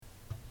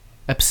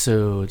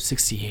Episode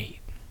 68.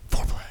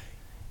 ForePlay.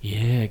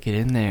 Yeah, get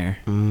in there.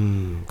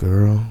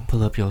 Girl.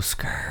 Pull up your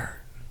skirt.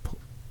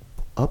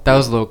 Up. That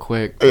was a little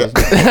quick. Yeah.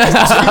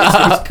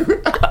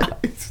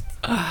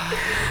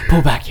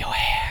 Pull back your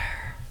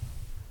hair.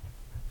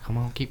 Come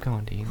on, keep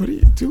going, Dean. What are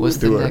you doing? What's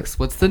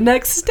the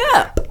next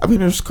step? I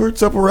mean, her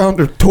skirt's up around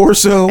her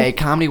torso. Hey,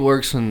 comedy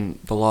works in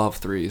the law of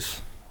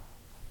threes.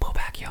 Pull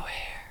back your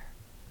hair.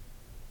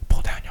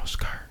 Pull down your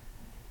skirt.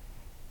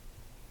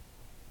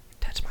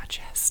 Touch my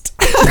chest.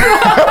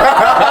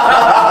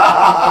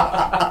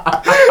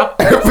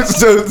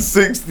 Episode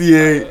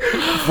 68,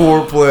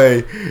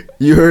 ForePlay.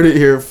 You heard it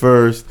here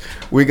first.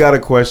 We got a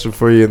question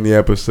for you in the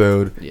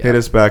episode. Yeah. Hit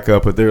us back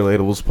up at the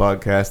Relatables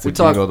Podcast at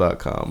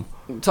gmail.com.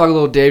 Talk a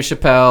little Dave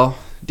Chappelle.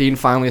 Dean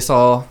finally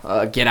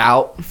saw Get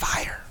Out.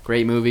 Fire.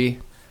 Great movie.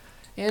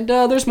 And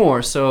there's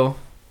more. So,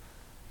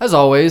 as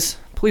always,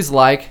 please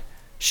like,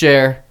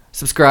 share,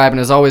 subscribe, and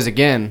as always,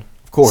 again,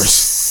 Of course.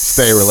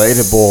 Stay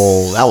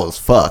relatable. That was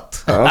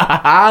fucked.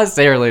 Huh?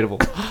 stay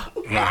relatable.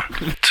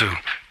 1, 2,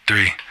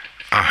 3.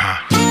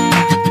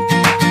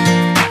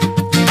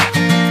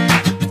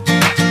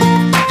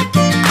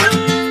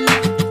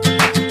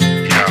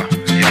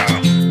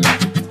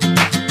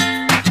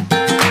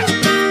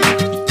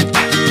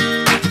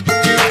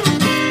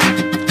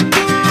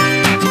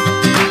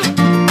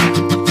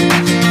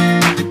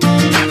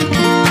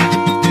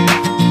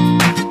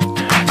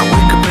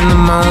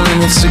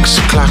 At 6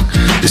 o'clock,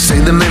 they say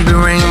there may be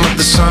rain, but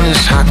the sun is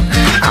hot.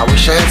 I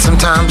wish I had some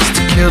time just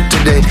to kill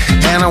today,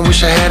 and I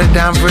wish I had a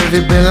dime for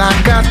every bill I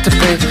got to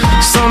pay.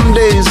 Some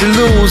days you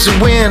lose, you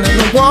win, and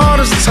the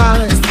water's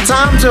high, it's the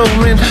time to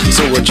win.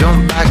 So I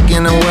jump back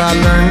in where I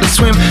learned to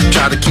swim,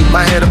 try to keep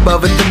my head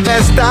above it the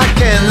best I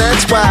can.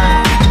 That's why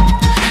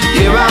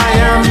here I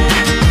am,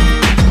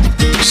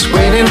 just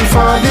waiting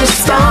for this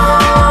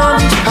storm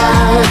to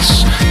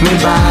pass me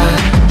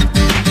by.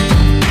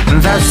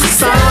 And that's the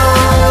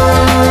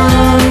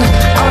sound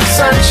of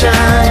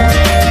sunshine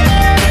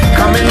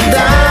coming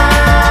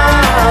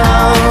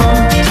down.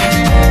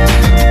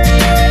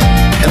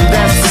 And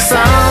that's the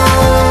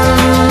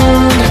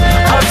sound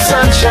of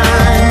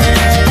sunshine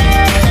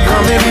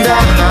coming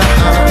down.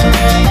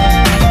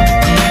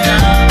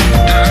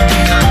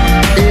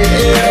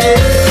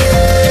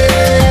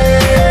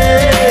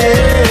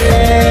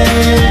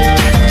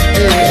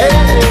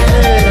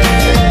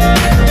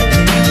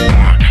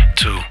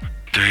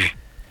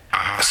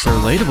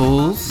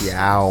 Relatables.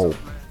 Yow.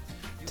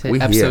 We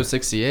Episode here.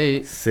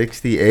 68.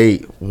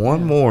 68.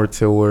 One more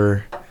till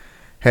we're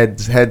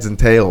heads and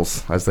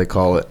tails, as they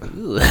call it.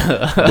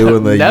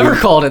 Doing the Never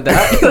called it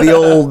that. the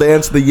old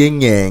dance of the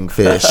yin yang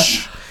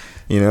fish.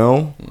 You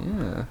know?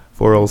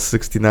 Yeah.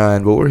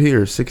 69. But we're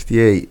here,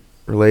 68.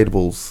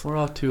 Relatables. We're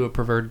off to a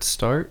perverted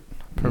start.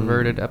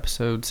 Perverted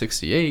episode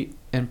 68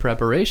 in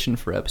preparation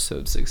for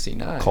episode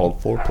 69.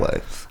 Called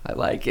ForePlay. I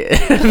like it.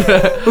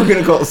 We're going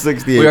to call it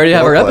 68. We already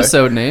have our ForePlay.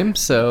 episode name,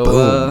 so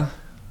Boom.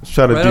 Let's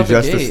try to right do out the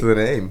justice gate. to the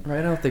name.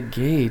 right out the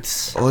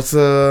gates. Let's,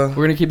 We're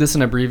going to keep this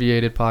an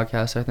abbreviated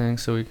podcast, I think.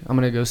 So I'm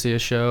going to go see a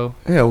show.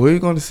 yeah, what are you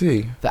going to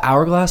see? The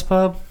Hourglass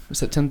Pub.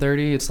 It's at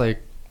 10:30. It's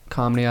like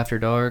comedy after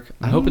dark.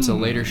 I hope it's a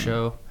later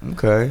show.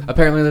 Okay.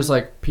 Apparently there's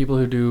like people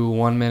who do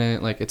 1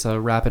 minute, like it's a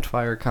rapid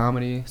fire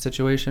comedy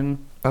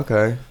situation.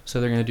 Okay. So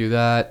they're going to do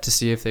that to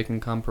see if they can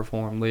come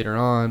perform later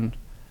on.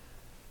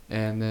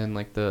 And then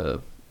like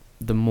the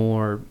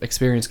more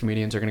experienced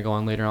comedians are going to go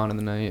on later on in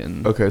the night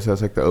and Okay, so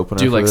that's like the opener.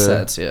 do for like the-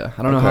 sets, yeah.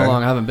 I don't know how Okay.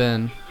 long. I haven't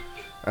been.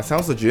 That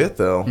sounds legit,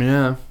 though.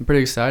 Yeah, I'm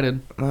pretty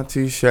excited. Not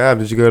too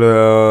shabby. Did you go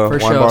to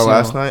First Wine show Bar I've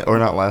last seen. night? Or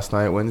not last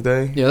night,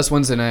 Wednesday? Yeah, this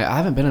Wednesday night. I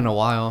haven't been in a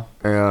while.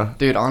 Yeah.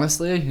 Dude,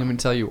 honestly, let me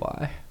tell you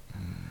why.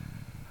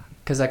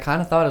 Because I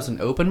kind of thought it was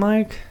an open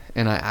mic,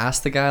 and I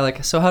asked the guy,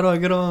 like, so how do I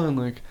get on?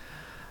 Like,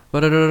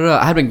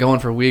 I had been going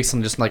for weeks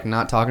and just, like,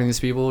 not talking to these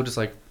people, just,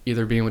 like,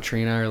 either being with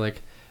Trina or,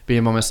 like,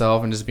 being by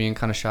myself and just being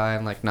kind of shy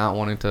and, like, not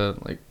wanting to,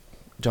 like,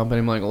 jump in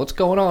and be like, what's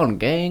going on,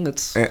 gang?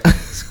 Let's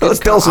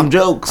tell some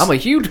jokes. I'm a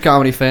huge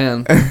comedy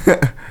fan.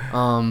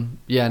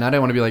 Yeah, and I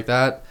didn't want to be like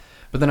that.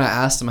 But then I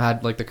asked him, I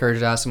had, like, the courage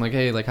to ask him, like,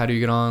 hey, like, how do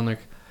you get on? Like,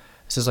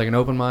 is this, like, an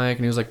open mic?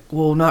 And he was like,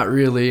 well, not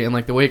really. And,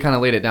 like, the way he kind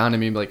of laid it down to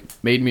me, like,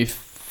 made me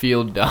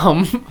feel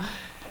dumb.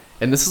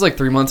 And this is, like,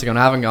 3 months ago, and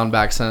I haven't gone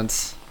back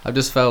since. I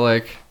just felt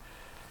like,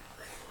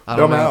 I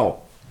don't Dumb know.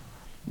 how?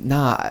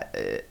 Nah.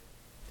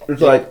 It's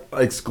like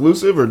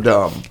exclusive or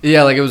dumb?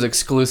 Yeah, like, it was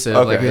exclusive.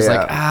 Okay, like, it was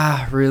yeah.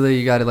 like, really?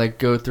 You got to, like,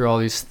 go through all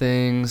these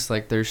things.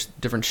 Like, there's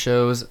different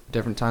shows,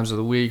 different times of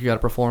the week you got to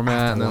perform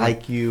at. And then,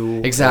 Like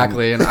you.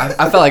 exactly. And I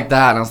felt like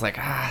that, and I was like,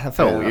 that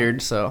felt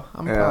weird. So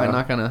I'm probably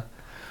not going to.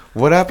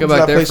 What happened Go to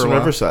back that there place for a in while.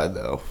 Riverside,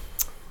 though?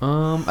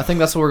 I think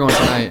that's where we're going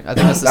tonight. I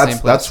think that's the same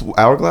place. That's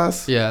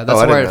Hourglass? Yeah, Oh, that's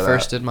I where I didn't know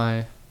first that. did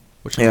my.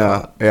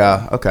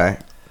 Yeah, okay.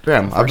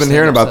 Damn, I've First been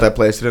hearing stand-up about set. that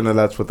place. I didn't know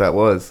that's what that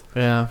was.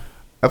 Yeah.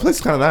 That place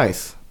is kind of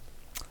nice.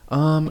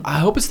 I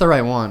hope it's the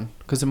right one,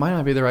 because it might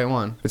not be the right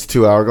one. It's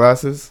 2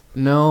 hourglasses?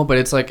 No, but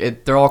it's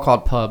like they're all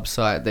called pubs,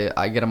 so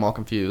I get them all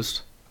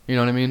confused. You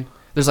know what I mean?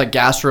 There's like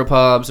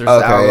gastropubs, there's the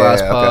Okay,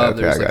 Hourglass yeah, pub,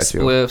 okay, there's I like got you.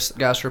 Spliff's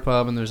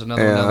gastropub, and there's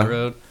another one down Yeah. the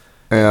road.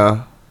 Yeah.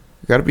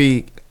 You gotta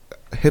be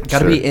hipster.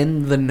 Gotta be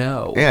in the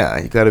know. Yeah,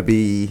 you gotta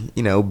be,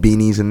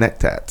 beanies and neck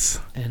tats.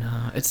 And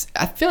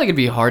I feel like it'd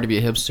be hard to be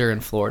a hipster in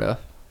Florida.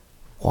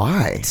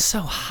 Why? It's so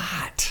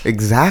hot.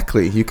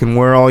 Exactly. You can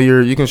wear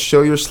you can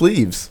show your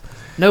sleeves.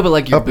 No, but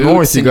like your Up boots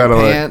north, you and your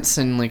gotta, like- pants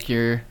and like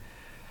your,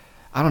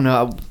 I don't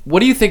know. What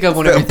do you think of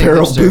whenever you think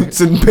Apparel, hipster?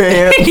 boots, and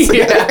pants.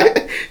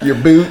 Yeah. Your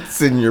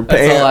boots and your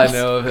pants. That's all I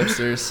know of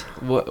hipsters.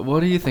 What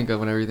do you think of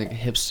whenever you think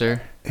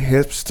hipster?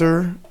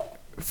 Hipster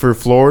for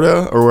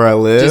Florida or where I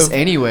live? Just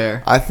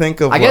anywhere. I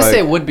think of I guess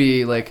they would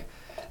be like,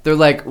 they're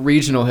like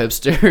regional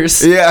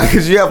hipsters. Yeah,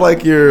 because you have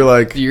like your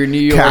Your New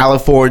York,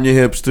 California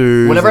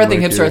hipsters. Whenever I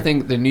think like hipster, I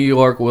think the New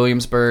York,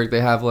 Williamsburg.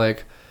 They have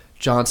like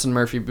Johnson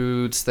Murphy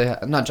boots. They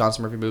not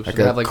Johnson Murphy boots. Like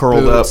They a have like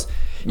curled boots. up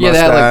Yeah, they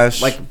have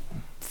mustache. like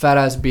fat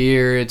ass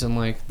beards and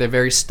like they're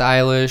very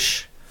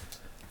stylish,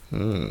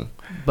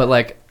 but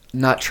like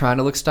not trying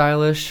to look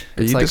stylish.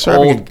 Are It's you like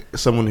describing old.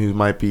 someone who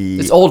might be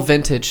It's old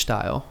vintage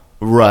style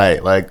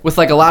right, like with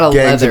like a lot of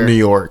gangs leather. of New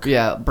York?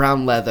 Yeah,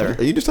 brown leather.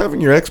 Are you just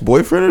having your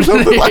ex-boyfriend or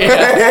something?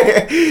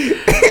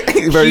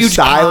 Very Huge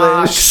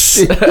stylish.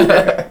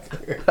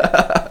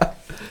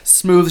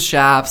 Smooth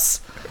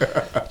shafts.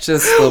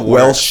 Just the worst.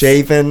 Well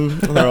shaven.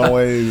 They're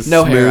always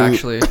No hair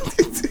smooth.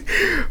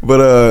 actually.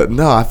 But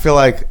no, I feel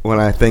like when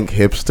I think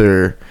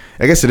hipster,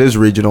 I guess it is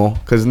regional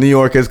because New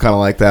York is kind of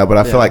like that. But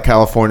I Yeah. feel like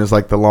California's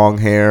like the long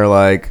hair,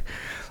 like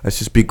let's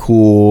just be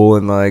cool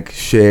and like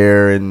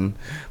share and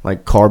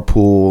like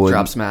carpool and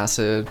Drop some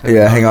acid.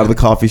 yeah, hang out at the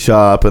coffee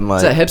shop and Is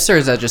like that hipster or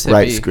is that just hippie?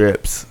 write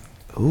scripts.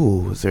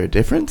 Ooh, is there a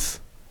difference?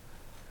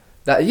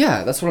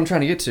 That's what I'm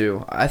trying to get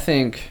to. I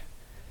think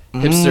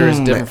hipster is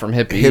different from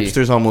hippie.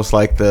 Hipster's almost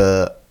like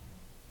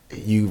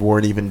you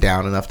weren't even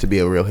down enough to be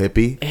a real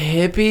hippie.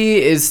 Hippie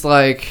is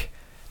like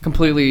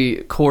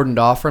completely cordoned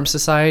off from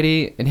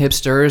society, and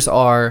hipsters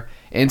are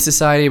in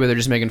society, but they're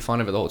just making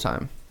fun of it the whole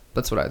time.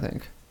 That's what I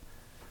think.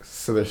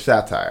 So there's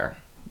satire.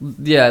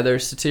 Yeah, they're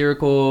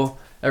satirical.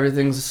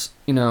 Everything's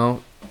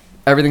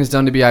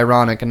done to be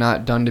ironic and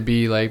not done to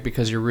be like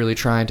because you're really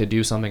trying to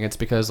do something. It's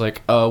because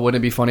like, oh, wouldn't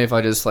it be funny if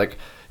I just like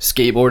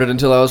skateboarded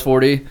until I was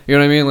 40? You know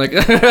what I mean? Like,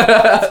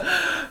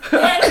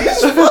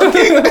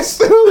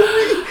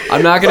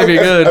 I'm not gonna be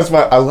good.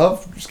 I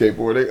love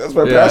skateboarding. That's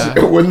my Yeah.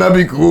 passion. Wouldn't that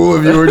be cool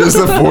if you were just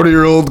a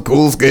 40-year-old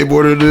cool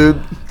skateboarder,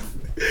 dude?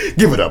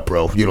 Give it up,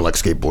 bro. You don't like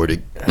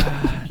skateboarding.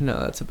 No,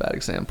 that's a bad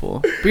example.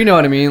 But you know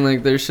what I mean?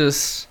 Like, there's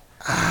just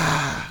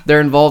they're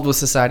involved with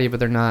society, but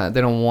they're not.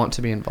 They don't want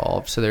to be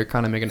involved, so they're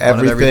kind of making fun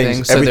of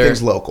everything. So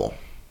everything's local.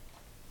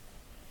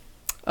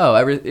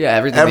 everything.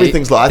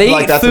 Everything's local. I feel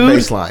like that's a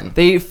baseline.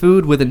 They eat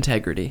food with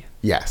integrity.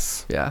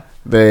 Yes. Yeah,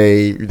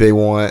 They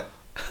want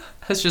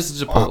that's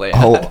just a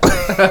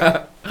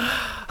Chipotle.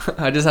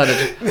 I just had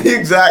the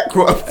exact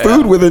quote.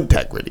 Food with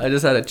integrity. I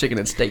just had a chicken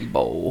and steak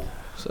bowl.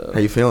 So How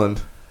you feeling?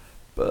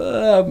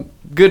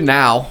 good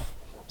now.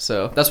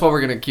 So that's why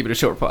we're gonna keep it a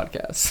short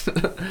podcast.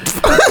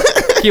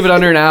 Keep it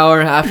under an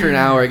hour. After an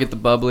hour, I get the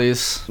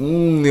bubblies.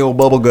 The old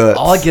bubble guts.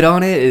 All I get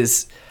on it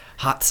is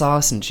hot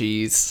sauce and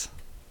cheese.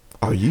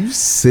 Are you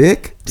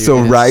sick? Dude, So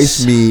it is-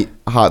 rice, meat,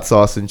 hot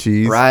sauce, and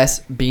cheese. Rice,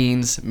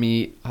 beans,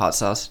 meat, hot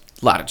sauce,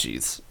 a lot of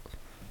cheese.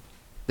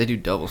 They do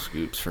double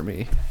scoops for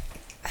me.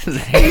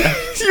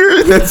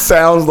 That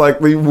sounds like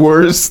the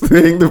worst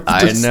thing.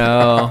 I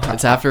know.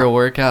 It's after a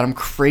workout. I'm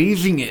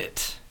craving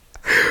it.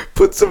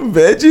 Put some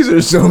veggies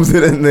or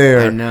something in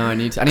there. I know. I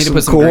need to some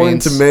put some corn,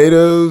 greens.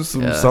 tomatoes,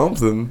 some Yeah.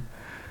 something.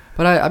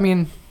 But I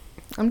mean,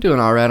 I'm doing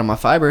all right on my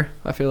fiber.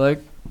 I feel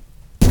like.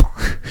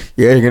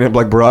 Yeah, you're gonna have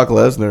like Brock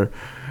Lesnar.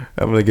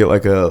 I'm gonna get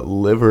like a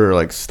liver,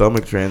 like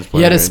stomach transplant.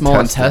 He had or his small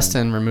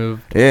intestine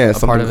removed. Yeah, a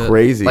part of something it.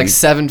 crazy. Like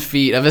 7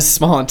 feet of his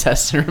small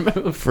intestine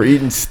removed. For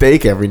eating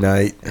steak every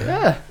night.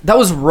 Yeah, that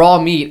was raw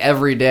meat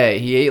every day.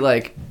 He ate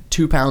like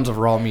 2 pounds of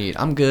raw meat.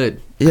 I'm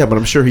good. Yeah, but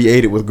I'm sure he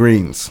ate it with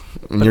greens,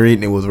 and you're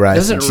eating it with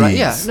rice and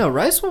cheese.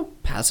 Rice will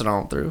pass it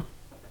on through.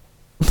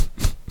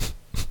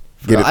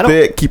 Get it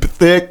thick, keep it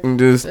thick, and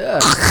just. Yeah.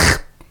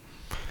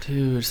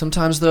 Dude,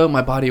 sometimes though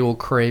my body will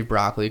crave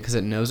broccoli because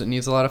it knows it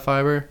needs a lot of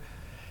fiber,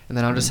 and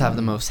then I'll just have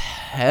the most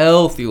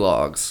healthy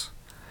logs.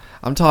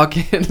 I'm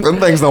talking. Them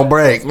things don't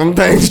break. Them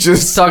things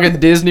just. Talking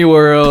Disney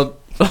World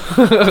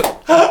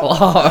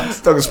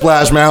logs. Talking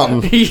Splash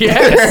Mountain.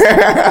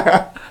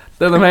 Yes.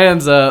 Throw them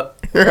hands up.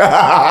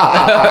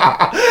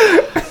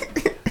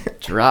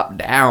 Drop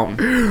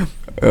down.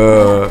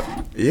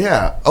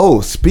 Yeah.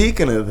 Oh,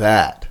 speaking of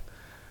that,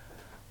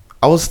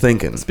 I was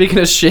thinking. Speaking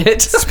of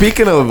shit.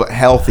 Speaking of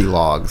healthy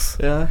logs,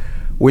 Yeah.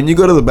 when you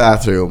go to the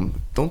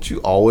bathroom, don't you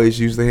always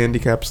use the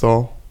handicap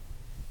stall?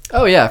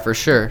 Oh yeah, for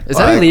sure. Is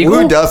that Like, illegal?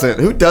 Who doesn't?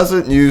 Who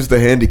doesn't use the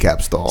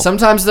handicap stall?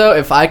 Sometimes though,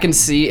 if I can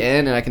see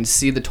in and I can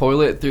see the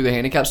toilet through the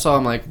handicap stall,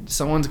 I'm like,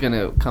 someone's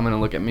gonna come in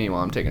and look at me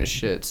while I'm taking a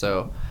shit.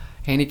 So,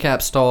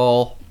 handicap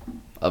stall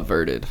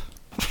averted.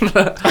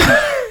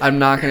 I'm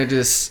not gonna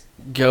just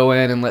go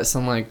in and let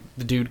some like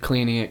the dude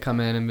cleaning it come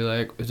in and be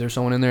like, is there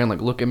someone in there, and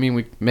like look at me and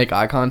we make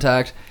eye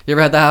contact. You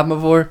ever had that happen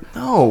before?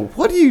 No,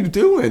 what are you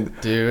doing?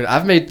 Dude,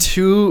 I've made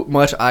too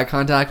much eye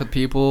contact with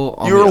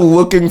people. You were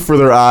looking for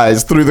their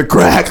eyes through the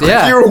crack. Like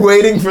Yeah. you were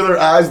waiting for their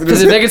eyes.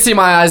 Because if they can see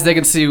my eyes, they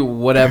can see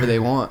whatever they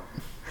want.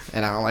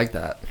 And I don't like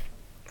that.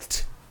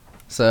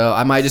 So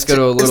I might just go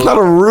to a little... It's not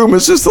a room.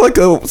 It's just like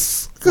a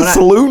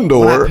saloon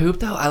door. When I poop,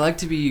 though, I like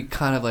to be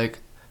kind of like...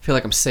 feel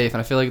like I'm safe. And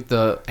I feel like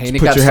the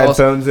handicap put your stalls...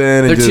 headphones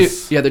in and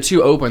just... they're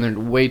too open. They're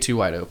way too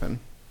wide open.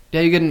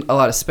 Yeah, you get a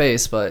lot of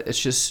space, but it's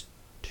just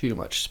too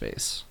much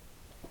space.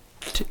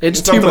 It's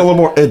too something much, a little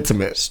more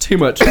intimate. It's too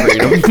much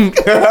freedom.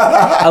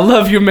 I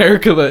love you,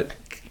 America, but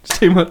it's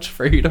too much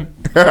freedom.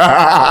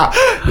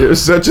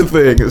 There's such a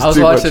thing. I was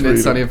watching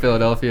It's Sunny in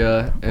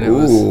Philadelphia, and it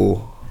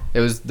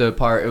was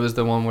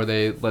the one where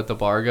they let the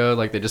bar go,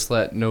 like they just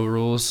let no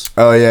rules.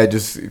 Oh yeah,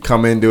 just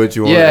come in, do what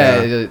you want. Yeah,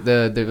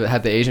 they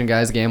had the Asian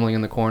guys gambling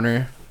in the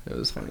corner. It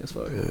was funny as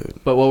fuck.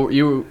 But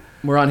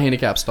we're on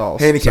handicap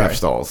stalls. Handicap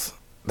stalls.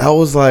 That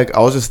was like, I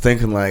was just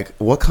thinking like,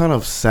 what kind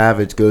of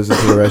savage goes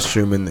into the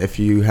restroom and if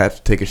you have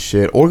to take a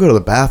shit or go to the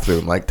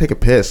bathroom, like take a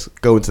piss,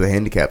 go into the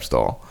handicap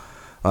stall.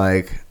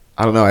 Like,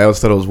 I don't know. I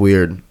always thought it was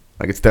weird.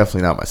 Like, it's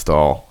definitely not my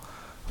stall,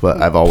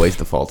 but I've always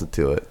defaulted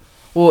to it.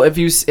 Well, if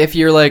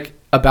you're like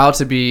about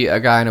to be a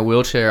guy in a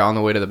wheelchair on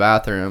the way to the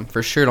bathroom,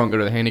 for sure don't go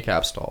to the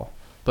handicap stall.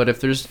 But if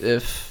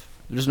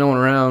there's no one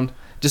around,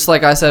 just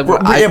like I said,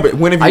 but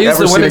when have you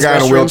ever seen a guy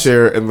in a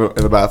wheelchair in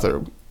the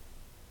bathroom?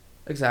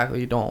 Exactly,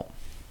 you don't.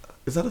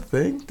 Is that a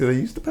thing? Do they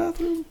use the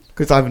bathroom?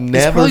 Because I've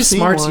never It's probably seen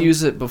smart one. to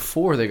use it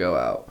before they go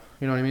out.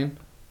 You know what I mean?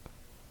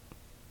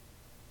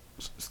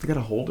 So they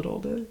gotta hold it all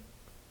day.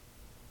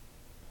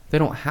 They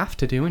don't have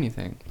to do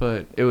anything,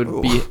 but it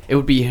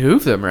would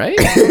behoove them, right?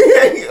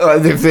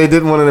 If they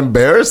didn't want to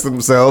embarrass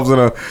themselves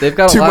in They've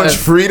got too much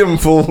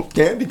freedom-full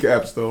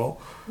handicap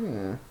stall.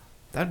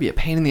 That'd be a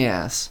pain in the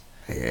ass.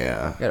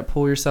 Yeah. You gotta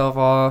pull yourself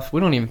off. We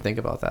don't even think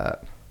about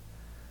that.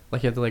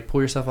 Like, you have to, like,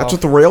 pull yourself off. That's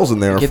what the rail's in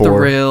there Get for. the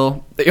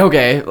rail.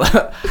 Okay.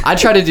 I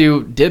tried to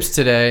do dips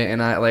today,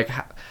 and I, like,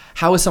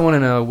 how is someone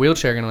in a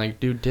wheelchair going to, like,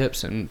 do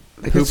dips and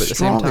poop at the same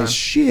strong time? as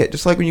shit.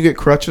 Just like when you get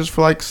crutches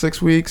for, like,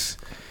 6 weeks,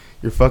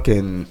 your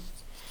fucking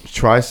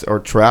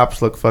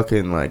traps look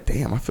fucking like,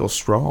 damn, I feel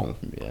strong.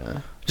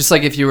 Yeah. Just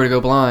like if you were to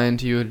go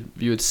blind, you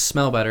would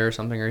smell better or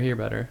something or hear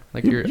better.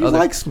 Like you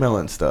like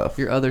smelling stuff.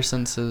 Your other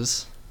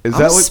senses. Is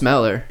I'm that a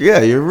smeller.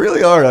 Yeah, you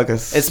really are like a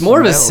It's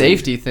more of a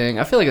safety thing.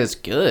 I feel like it's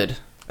good.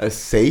 A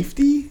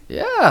safety?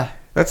 Yeah.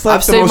 That's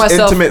like the most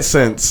intimate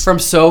sense. From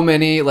so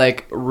many,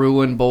 like,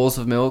 ruined bowls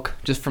of milk,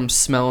 just from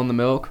smelling the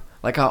milk.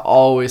 Like, I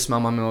always smell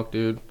my milk,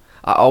 dude.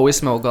 I always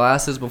smell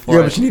glasses before.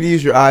 Yeah, but you need to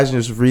use your eyes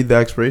and just read the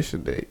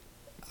expiration date.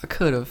 I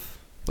could have,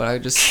 but I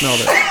just smelled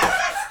it.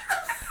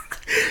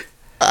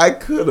 I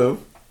could have.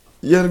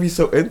 You gotta be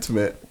so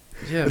intimate.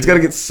 Yeah, it's gotta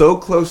get so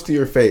close to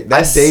your face.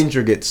 That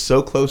danger gets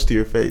so close to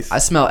your face. I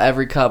smell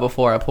every cup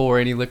before I pour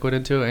any liquid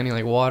into it, any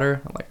like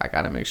water. I'm like, I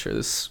gotta make sure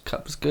this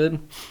cup is good.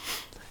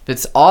 If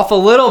it's off a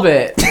little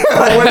bit,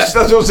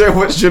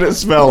 what should it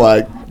smell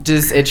like?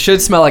 It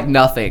should smell like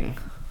nothing.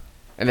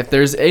 And if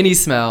there's any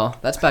smell,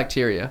 that's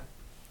bacteria,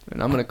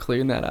 and I'm gonna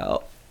clean that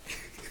out.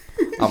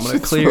 I'm gonna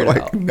clear it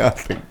out.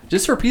 Nothing.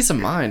 Just for peace of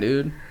mind,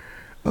 dude.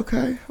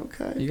 Okay.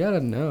 You gotta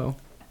know.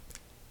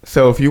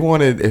 So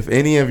if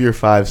any of your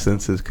five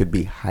senses could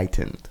be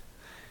heightened,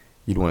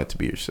 you'd want it to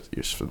be your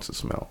sense of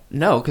smell.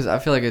 No, because I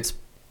feel like it's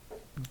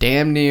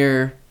damn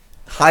near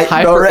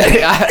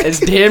it's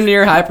damn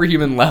near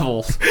hyperhuman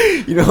levels.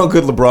 You know how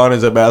good LeBron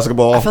is at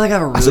basketball? I feel like I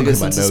have a really good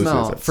sense of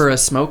smell. For a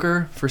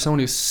smoker, for someone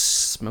who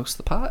smokes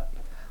the pot,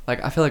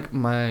 like I feel like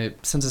my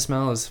sense of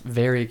smell is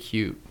very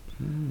acute.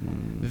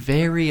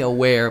 Very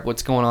aware of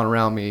what's going on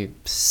around me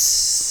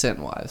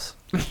scent-wise.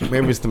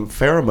 Maybe it's some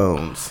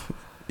pheromones.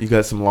 You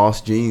got some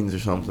lost genes or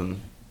something.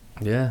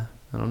 Yeah,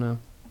 I don't know.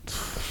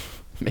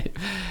 Maybe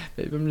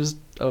I'm just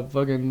a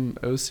fucking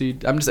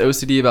OCD. I'm just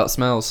OCD about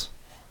smells.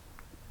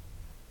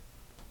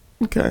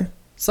 Okay.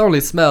 It's only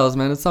smells,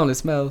 man. It's only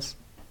smells.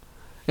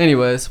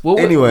 Anyways,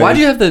 why do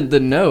you have the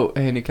note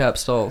handicap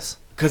stalls?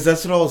 Because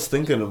that's what I was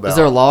thinking about. Is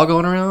there a law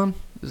going around?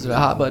 Is it a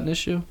hot button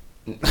issue?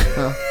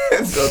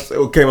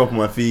 It came up on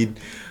my feed.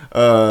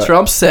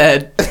 Trump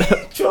said,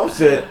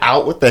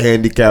 out with the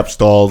handicap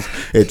stalls.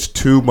 It's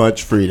too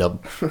much freedom.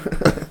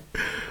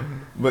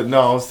 But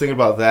no, I was thinking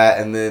about that,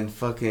 and then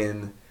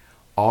fucking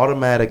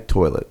automatic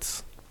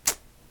toilets.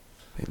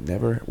 They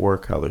never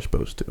work how they're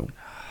supposed to.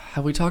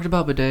 Have we talked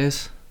about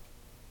bidets?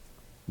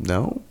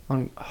 No.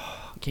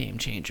 Game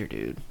changer,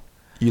 dude.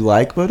 You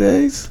like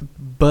bidets?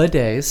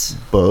 Bidets.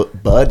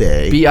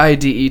 Bidet.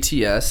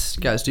 BIDETS.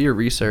 Guys, do your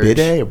research.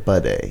 Bidet or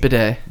bidet?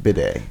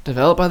 Bidet.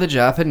 Developed by the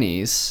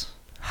Japanese.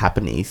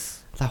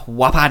 Japanese. The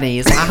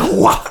Japanese.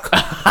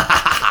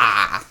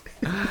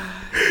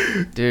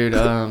 Dude,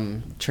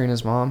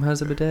 Trina's mom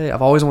has a bidet.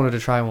 I've always wanted to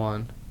try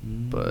one,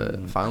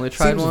 but finally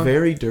tried one. Seems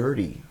very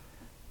dirty.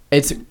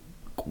 It's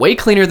way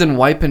cleaner than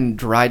wiping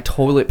dry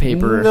toilet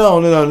paper. No,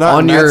 not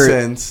on in your that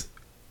sense.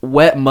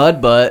 Wet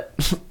mud butt.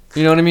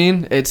 You know what I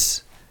mean?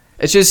 It's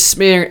It's just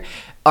smear.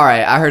 All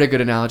right, I heard a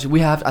good analogy.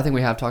 I think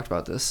we have talked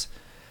about this,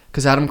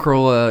 because Adam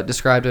Carolla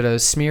described it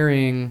as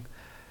smearing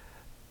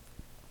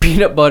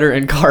peanut butter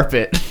and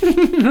carpet.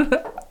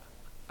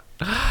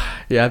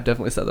 Yeah, I've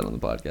definitely said that on the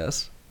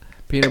podcast.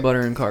 Peanut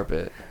butter and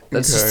carpet.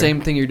 That's the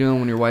same thing you're doing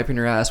when you're wiping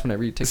your ass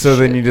whenever you take. So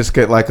then shit. you just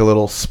get like a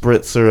little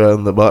spritzer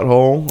in the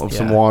butthole of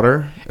some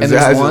water. Is it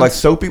like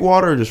soapy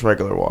water or just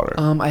regular water?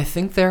 I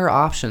think there are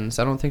options.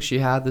 I don't think she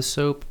had the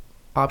soap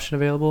option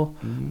available,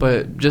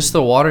 but just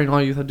the water, and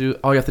all you have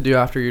to do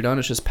after you're done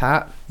is just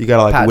pat. You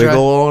gotta like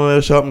wiggle on it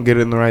or something, get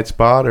it in the right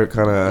spot, or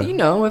kind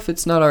of. If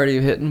it's not already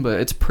hitting, but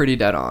it's pretty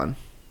dead on.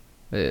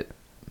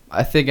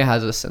 I think it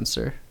has a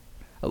sensor,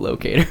 a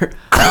locator.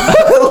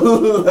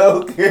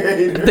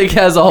 Locator. I think it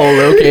has a whole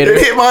locator.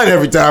 It hit mine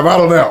every time. I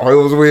don't know. It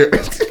was weird.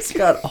 It's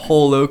got a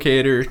whole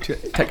locator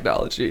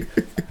technology.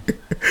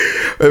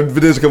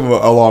 It has come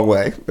a long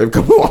way. They've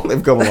come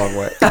a long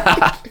way.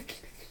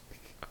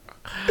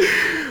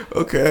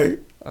 Okay.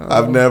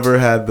 I've never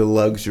had the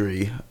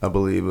luxury, I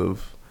believe,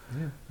 of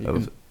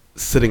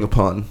sitting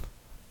upon.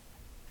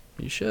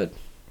 You should.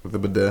 With a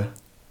bidet.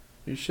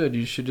 You should.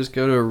 You should just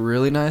go to a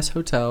really nice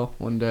hotel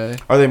one day.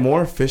 Are they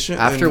more efficient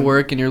after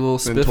work in your little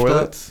spiffed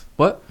toilets?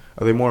 What?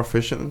 Are they more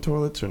efficient than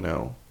toilets or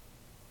no?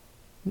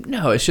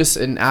 No, it's just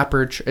an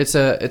aperture. It's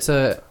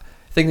a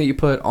thing that you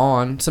put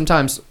on.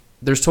 Sometimes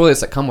there's toilets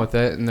that come with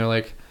it, and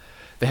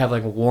they have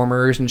like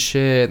warmers and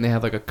shit, and they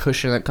have like a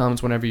cushion that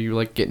comes whenever you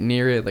like get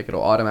near it. Like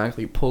it'll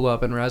automatically pull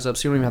up and rise up,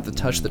 so you don't even have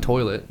to touch the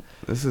toilet.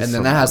 And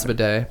then that has a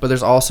bidet. But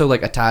there's also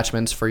like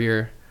attachments for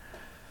your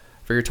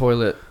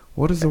toilet.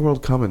 What is the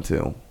world coming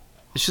to?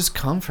 It's just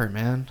comfort,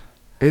 man.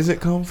 Is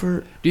it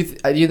comfort? Do you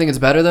think it's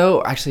better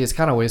though? Actually, it's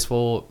kind of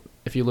wasteful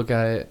if you look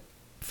at it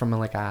from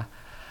like a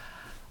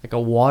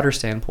water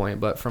standpoint,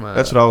 but from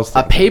that's what I was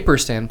thinking. A paper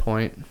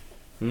standpoint.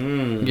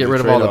 Get rid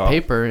of all the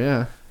paper,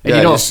 yeah.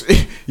 And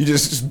you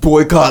just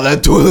boycott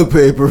that toilet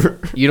paper.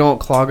 You don't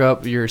clog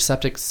up your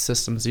septic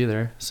systems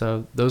either,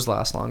 so those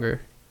last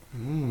longer.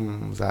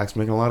 Zach's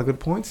making a lot of good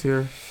points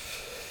here.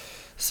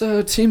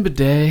 So team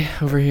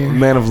bidet over here.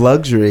 Man of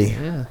luxury.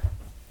 Yeah.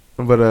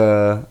 But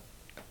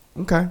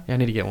okay. Yeah, I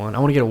need to get one. I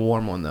want to get a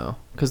warm one though,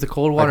 because the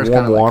cold water is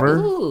warm kind of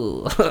water.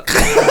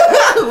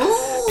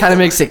 Kind of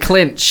makes it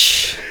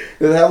clinch.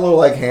 Does it have little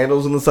like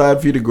handles on the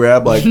side for you to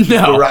grab? Like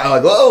no.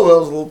 Like oh, that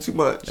was a little too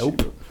much.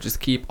 Nope. Just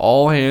keep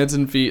all hands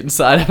and feet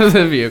inside of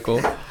the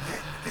vehicle.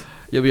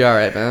 You'll be all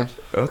right, man.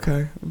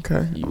 Okay.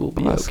 You will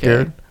be I'm not okay.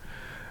 scared.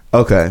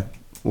 Okay.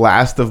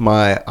 Last of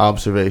my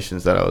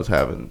observations that I was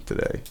having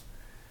today.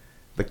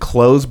 The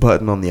close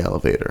button on the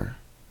elevator.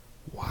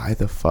 Why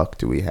the fuck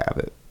do we have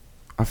it?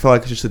 I feel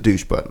like it's just a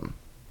douche button.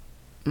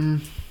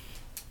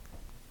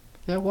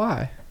 Yeah,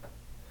 why?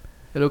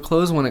 It'll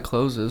close when it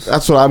closes.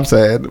 That's what I'm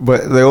saying.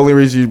 But the only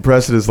reason you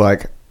press it is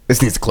like,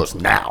 this needs to close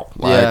now.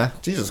 Like, yeah.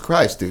 Jesus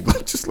Christ, dude.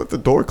 Just let the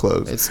door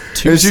close. It's 2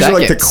 seconds. It's usually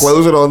like to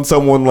close it on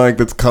someone like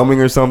that's coming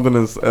or something.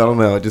 I don't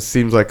know. It just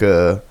seems like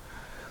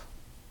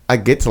I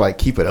get to like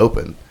keep it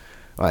open.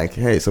 Like,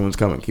 hey, someone's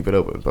coming. Keep it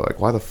open. But like,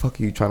 why the fuck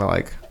are you trying to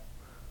like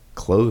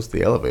close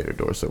the elevator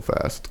door so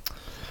fast?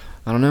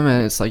 I don't know,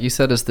 man. It's like you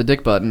said, it's the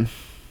dick button.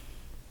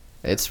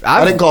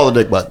 I didn't call it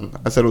a dick button.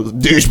 I said it was a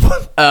douche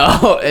button.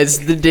 Oh, it's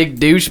the dick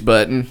douche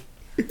button.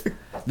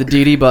 The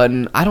DD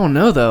button. I don't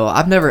know though.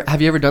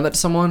 Have you ever done that to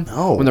someone?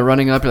 No. When they're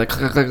running up, you're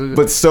like.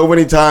 But so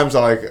many times,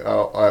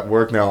 at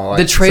work now,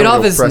 the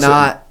trade-off is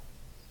not.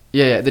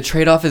 Yeah. The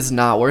trade-off is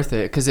not worth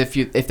it, because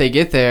if they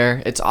get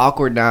there, it's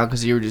awkward now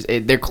because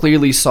they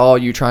clearly saw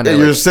you trying to. Yeah,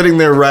 you're sitting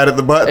there right at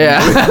the button.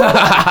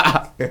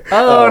 Yeah.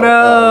 oh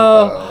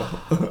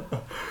no.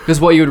 Because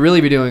what you would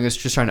really be doing is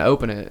just trying to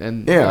open it,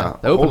 and the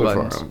open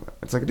buttons.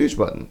 It's like a douche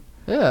button.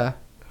 Yeah.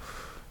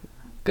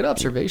 Good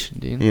observation,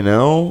 Dean. You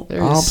know,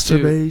 Very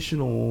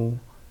observational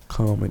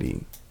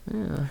comedy.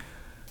 Yeah.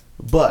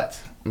 But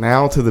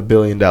now to the $1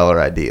 billion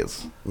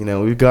ideas. You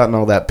know, we've gotten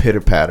all that pitter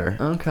patter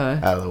out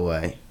of the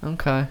way.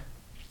 Okay.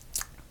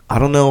 I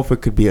don't know if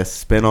it could be a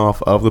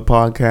spinoff of the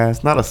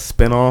podcast. Not a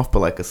spinoff, but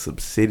like a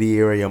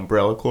subsidiary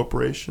umbrella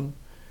corporation.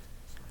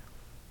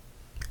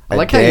 I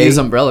like how you use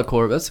umbrella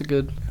corp. That's a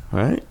good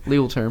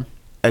legal term.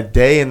 A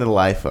day in the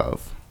life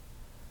of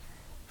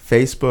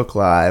Facebook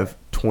Live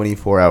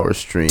 24-hour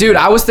stream. Dude,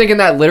 I was thinking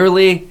that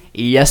literally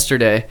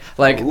yesterday.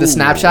 Like, the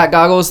Snapchat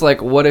goggles,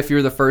 like, what if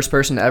you're the first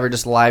person to ever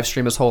just live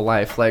stream his whole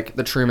life? Like,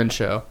 The Truman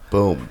Show.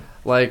 Boom.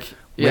 Like,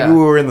 yeah. Maybe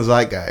we were in the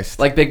zeitgeist.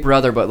 Like Big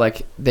Brother, but,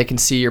 like, they can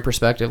see your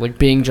perspective. Like,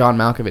 being John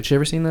Malkovich. You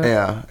ever seen that?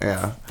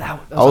 Yeah. That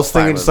I was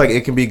thinking just, like,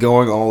 it can be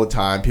going all the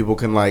time. People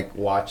can, like,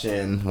 watch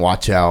in,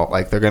 watch out.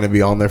 Like, they're going to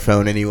be on their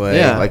phone anyway.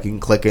 Yeah. Like, you can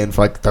click in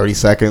for, like, 30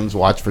 seconds,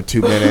 watch for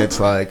 2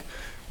 minutes, like...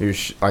 You're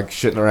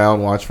shitting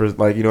around, watch for,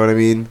 like, you know what I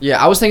mean?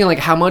 Yeah, I was thinking, like,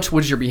 how much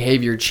would your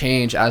behavior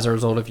change as a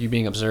result of you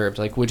being observed?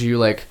 Like, would you,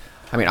 like,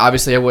 I mean,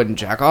 obviously I wouldn't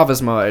jack off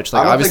as much.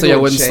 Like, obviously I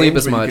wouldn't sleep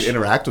as much. You could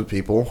interact with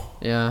people.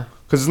 Yeah.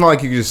 Because it's not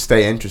like you can just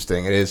stay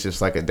interesting. It is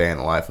just like a day in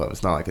the life of.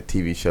 It's not like a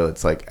TV show.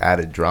 It's like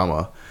added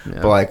drama. Yeah.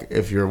 But, like,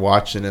 if you're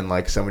watching and,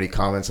 like, somebody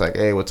comments, like,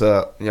 hey, what's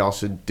up? Y'all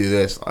should do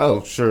this.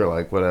 Oh, sure,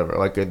 like, whatever.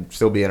 Like, it'd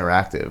still be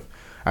interactive.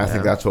 I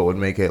think that's what would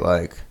make it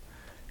like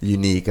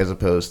unique as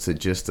opposed to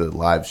just a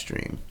live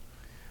stream.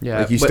 Yeah,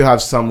 like you still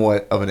have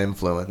somewhat of an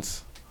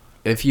influence.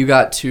 If you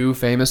got too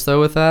famous though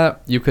with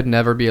that, you could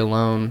never be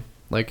alone.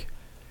 Like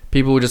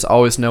people would just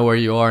always know where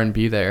you are and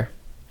be there,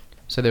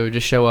 so they would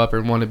just show up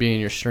and want to be in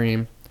your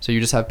stream. So you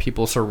just have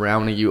people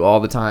surrounding you all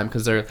the time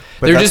because there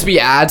would just be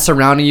ads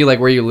surrounding you, like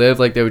where you live.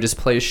 Like they would just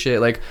play shit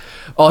like,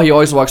 oh, he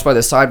always walks by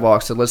the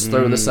sidewalk, so let's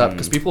throw this up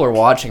because people are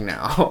watching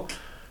now.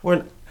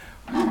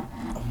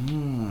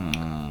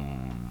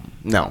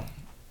 No.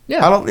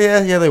 Yeah. I don't.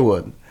 Yeah, they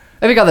would.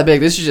 If it got that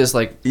big, this is just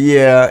like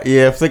Yeah.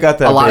 If they got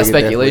that a lot big, of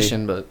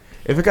speculation, but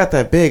if it got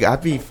that big,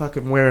 I'd be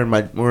fucking wearing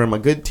my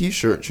good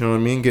t-shirts. You know what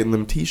I mean? Getting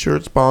them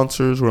t-shirt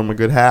sponsors, wearing my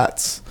good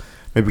hats.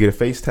 Maybe get a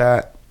face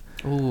tat.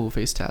 ooh,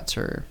 face tats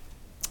are.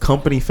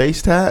 Company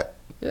face tat.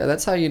 Yeah,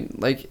 that's how you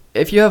like.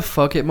 If you have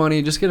fuck it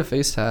money, just get a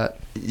face tat.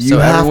 You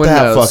have to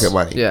have knows. fuck it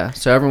money. Yeah,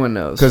 so everyone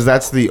knows. Because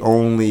that's the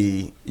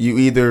only. You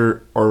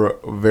either are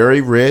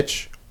very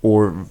rich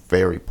or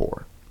very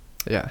poor.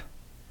 Yeah.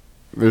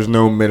 There's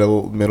no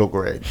middle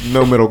grade.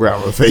 No middle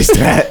ground with a face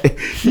tat.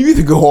 You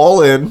either go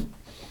all in,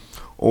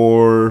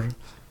 or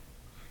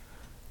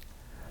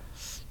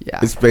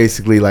it's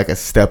basically like a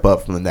step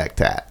up from the neck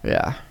tat.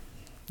 Yeah,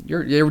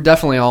 you're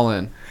definitely all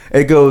in.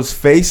 It goes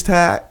face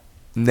tat,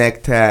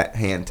 neck tat,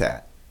 hand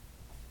tat.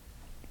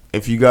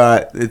 If you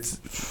got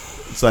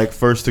it's like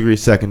 1st degree,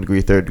 2nd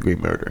degree, 3rd degree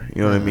murder.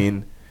 You know what I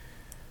mean?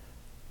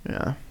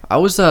 Yeah. I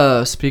was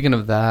speaking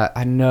of that.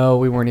 I know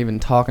we weren't even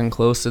talking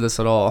close to this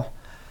at all,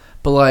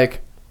 but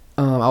like,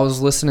 I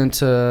was listening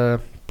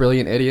to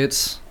Brilliant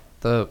Idiots,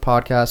 the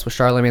podcast with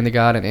Charlamagne the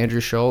God and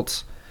Andrew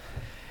Schultz,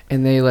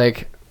 and they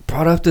like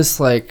brought up this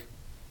like,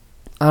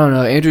 I don't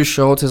know. Andrew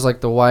Schultz is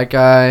like the white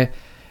guy,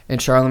 and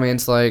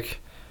Charlamagne's like,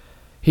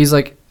 he's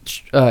like.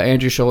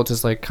 Andrew Schultz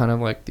is like kind of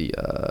like the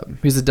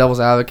he's the devil's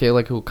advocate,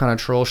 like who kind of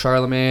troll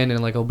Charlamagne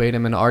and like obeyed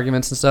him in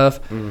arguments and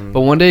stuff.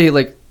 But one day,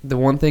 like the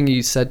one thing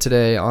he said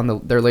today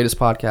on their latest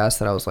podcast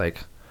that I was like,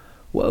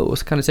 whoa, I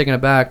was kind of taken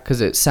aback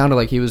because it sounded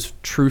like he was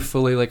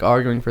truthfully like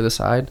arguing for the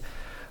side.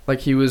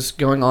 Like he was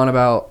going on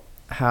about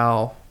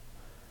how,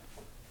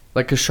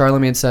 like, because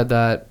Charlamagne said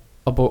that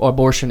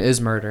abortion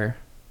is murder.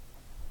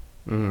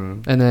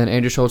 And then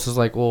Andrew Schultz was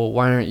like, well,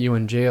 why aren't you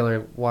in jail, or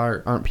why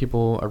aren't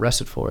people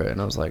arrested for it?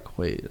 And I was like,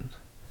 wait,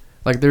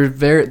 like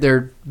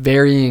they're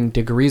varying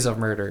degrees of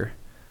murder.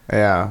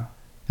 Yeah.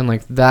 And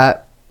like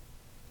that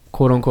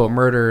quote unquote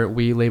murder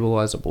we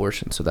label as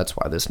abortion, so that's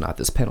why there's not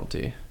this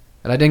penalty.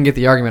 And I didn't get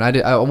the argument.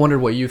 I wondered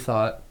what you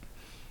thought.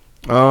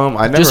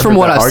 I never just from heard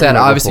what that I said,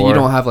 obviously before. you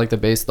don't have like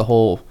the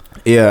whole.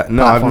 Yeah,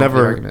 no, I've platform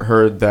never argument.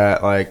 heard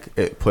that like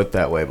it put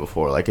that way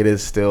before. Like it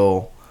is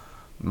still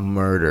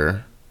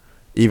murder.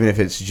 Even if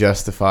it's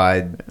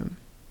justified,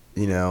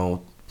 you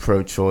know,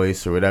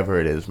 pro-choice or whatever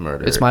it is,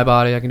 murder. It's my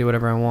body. I can do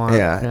whatever I want.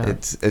 Yeah.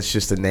 It's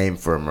just a name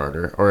for a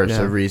murder, or it's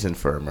a reason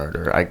for a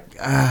murder.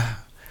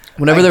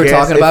 Whenever they were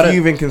talking about if it,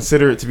 you even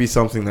consider it to be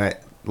something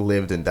that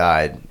lived and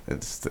died,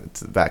 it's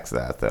back to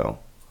that though.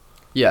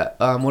 Yeah.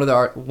 One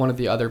of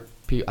the other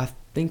people, I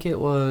think it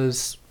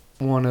was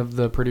one of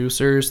the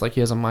producers. Like he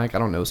has a mic. I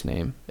don't know his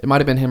name. It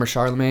might have been him or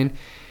Charlamagne.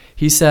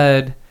 He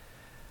said,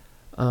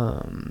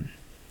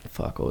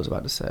 fuck, what was I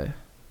about to say?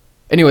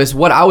 Anyways,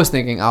 what I was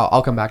thinking,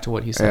 I'll come back to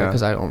what he said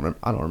because I don't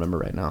remember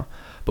right now.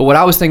 But what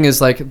I was thinking is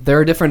like there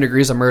are different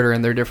degrees of murder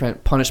and there are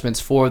different punishments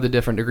for the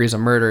different degrees of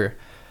murder,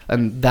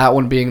 and that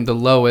one being the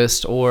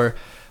lowest, or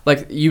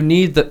like you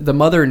need the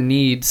mother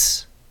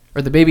needs,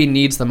 or the baby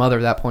needs the mother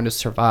at that point to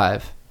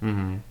survive,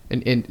 and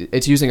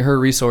it's using her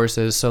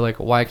resources. So like,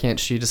 why can't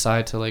she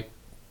decide to like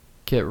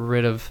get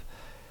rid of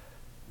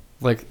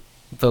like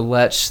the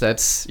lech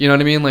that's, you know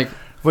what I mean, like.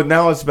 But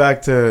now it's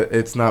back to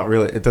it's not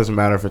really. It doesn't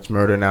matter if it's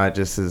murder now. It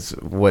just is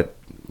what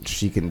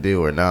she can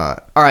do or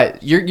not. All right,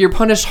 you're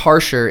punished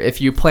harsher if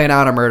you plan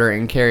out a murder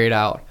and carry it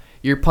out.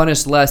 You're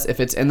punished less if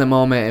it's in the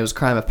moment. It was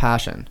crime of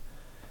passion.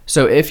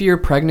 So if you're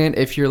pregnant,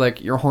 if you're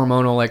like you're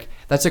hormonal, like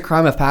that's a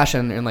crime of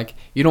passion, and like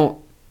you don't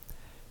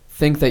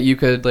think that you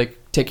could like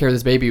take care of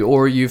this baby,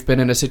 or you've been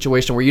in a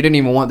situation where you didn't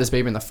even want this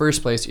baby in the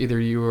first place. Either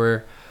you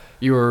were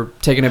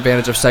taken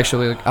advantage of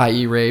sexually, like,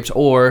 i.e. raped,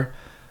 or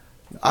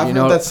I've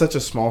heard that's such a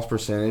small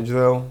percentage,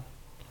 though.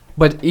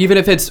 But even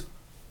if it's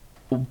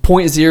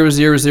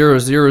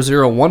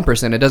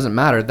 0.00001%, it doesn't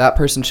matter. That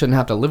person shouldn't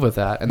have to live with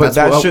that. And but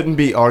that shouldn't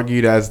be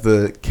argued as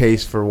the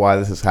case for why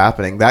this is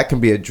happening. That can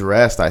be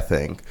addressed, I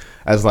think,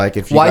 as like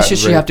if you. Why should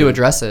she have to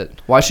address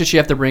it? Why should she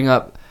have to bring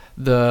up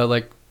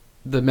the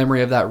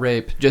memory of that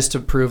rape just to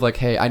prove like,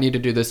 hey, I need to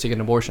do this to get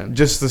an abortion?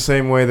 Just the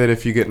same way that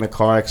if you get in a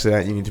car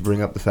accident, you need to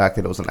bring up the fact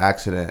that it was an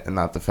accident and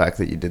not the fact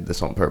that you did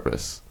this on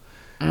purpose.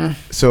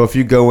 So if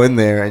you go in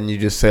there and you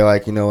just say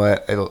like, you know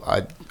what,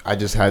 I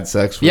just had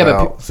sex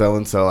without so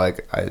and so,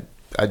 like me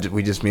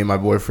and my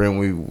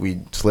boyfriend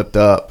we slipped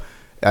up.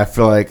 I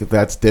feel like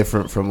that's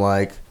different from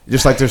like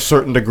just like there's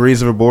certain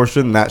degrees of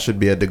abortion that should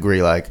be a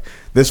degree. Like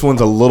this one's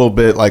a little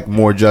bit like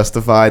more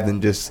justified than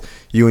just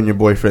you and your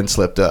boyfriend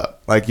slipped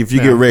up. Like if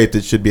you get raped,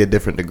 it should be a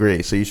different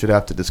degree. So you should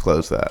have to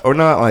disclose that, or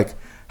not like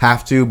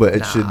have to, but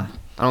it should.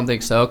 I don't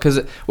think so. Because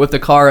with the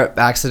car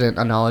accident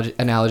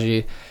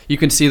analogy, you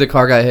can see the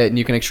car got hit, and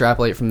you can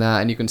extrapolate from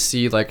that, and you can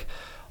see like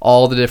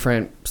all the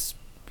different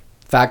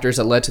factors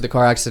that led to the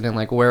car accident,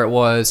 like where it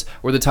was,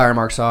 where the tire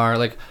marks are,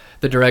 like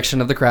the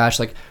direction of the crash.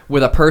 Like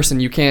with a person,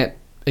 you can't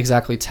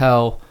exactly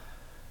tell,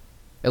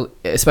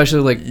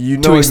 especially like You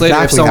 2 know weeks later,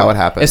 exactly how it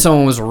happened. if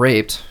someone was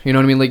raped. You know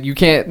what I mean? Like you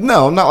can't.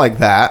 No, not like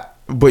that.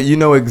 But you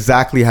know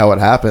exactly how it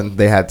happened.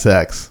 They had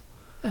sex.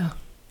 Yeah.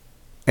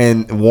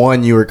 And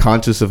one, you were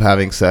conscious of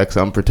having sex,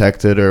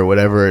 unprotected or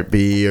whatever it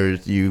be, or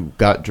you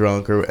got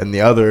drunk, and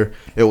the other,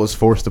 it was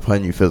forced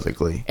upon you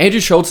physically. Andrew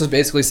Schultz is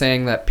basically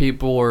saying that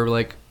people were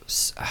like,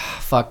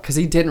 fuck, because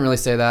he didn't really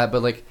say that,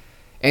 but like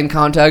in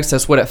context,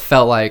 that's what it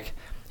felt like.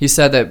 He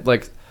said that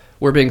like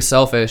we're being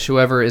selfish.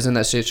 Whoever is in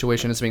that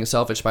situation is being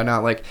selfish by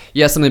not like,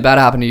 yeah, something bad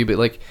happened to you, but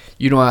like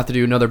you don't have to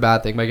do another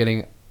bad thing by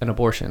getting an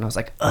abortion. I was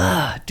like,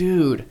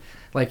 dude,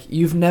 like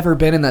you've never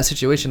been in that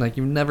situation. Like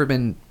you've never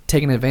been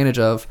taken advantage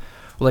of.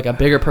 Like a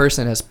bigger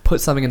person has put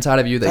something inside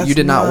of you that you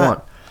did not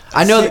want.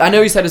 I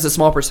know you said it's a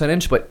small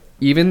percentage, but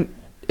even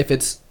if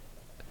it's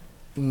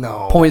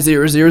No.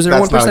 0.0001%,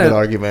 That's not a good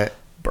argument.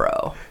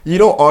 bro. You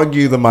don't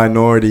argue the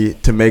minority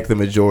to make the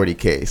majority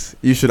case.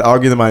 You should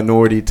argue the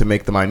minority to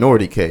make the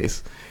minority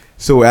case.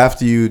 So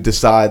after you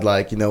decide,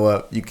 like, you know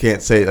what, you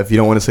can't say, if you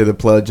don't want to say the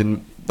pledge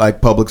in like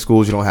public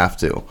schools, you don't have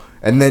to.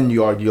 And then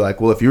you argue like,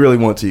 well, if you really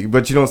want to,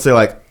 but you don't say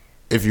like,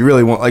 if you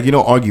really want, like, you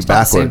don't argue It's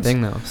backwards. not the same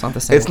thing, though. It's not the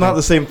same It's not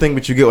the same thing,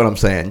 but you get what I'm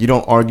saying. You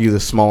don't argue the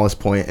smallest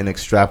point and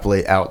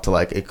extrapolate out to,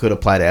 like, it could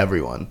apply to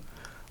everyone.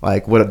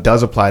 Like, what it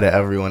does apply to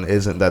everyone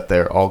isn't that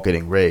they're all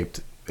getting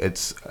raped.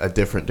 It's a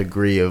different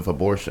degree of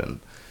abortion.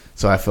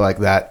 So I feel like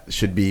that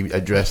should be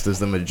addressed as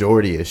the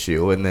majority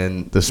issue, and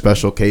then the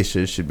special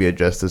cases should be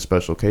addressed as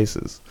special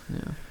cases.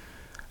 Yeah.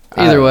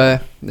 Either way,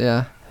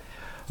 yeah.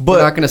 But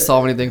We're not going to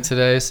solve anything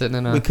today sitting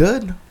in we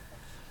could.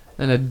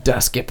 a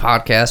dusky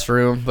podcast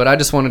room, but I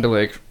just wanted to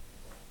like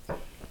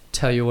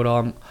tell you what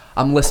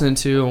I'm listening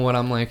to and what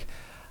I'm like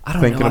I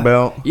don't Thinking know.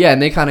 about. Yeah,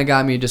 and they kind of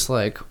got me just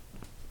like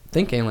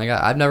thinking. Like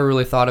I've never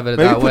really thought of it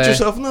Maybe that put way.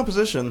 yourself in that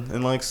position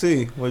and like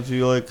see, would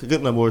you like get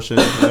an abortion?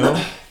 You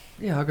know?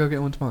 Yeah, I'll go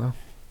get one tomorrow.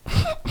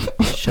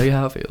 Show you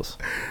how it feels.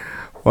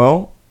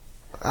 Well,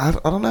 I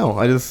don't know.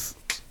 I just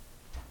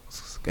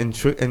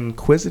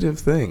inquisitive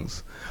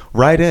things.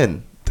 Write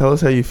in. Tell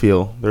us how you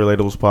feel. The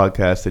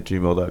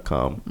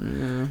relatablespodcast@gmail.com.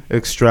 Yeah.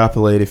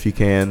 Extrapolate if you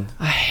can.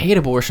 I hate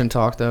abortion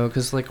talk though,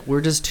 because like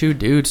we're just two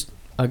dudes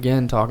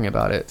again talking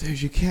about it.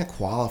 Dude, you can't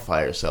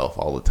qualify yourself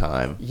all the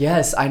time.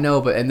 Yes, I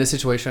know, but in this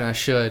situation I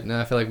should, and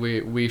I feel like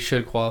we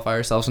should qualify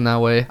ourselves in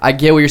that way. I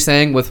get what you're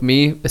saying with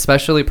me,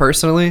 especially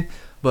personally,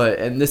 but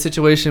in this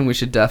situation we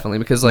should definitely,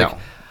 because like No.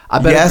 I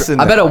bet Yes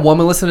and I bet no. a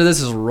woman listening to this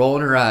is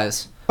rolling her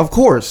eyes. Of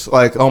course,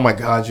 like, oh my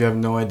God, you have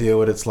no idea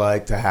what it's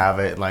like to have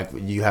it. Like,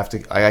 you have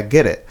to. I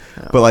get it,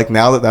 Yeah. but like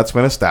now that that's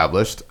been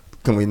established,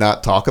 can we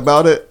not talk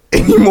about it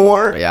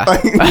anymore? Yeah.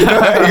 Like,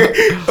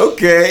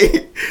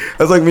 okay.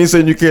 That's like me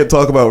saying you can't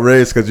talk about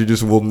race because you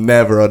just will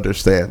never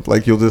understand.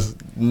 Like, you'll just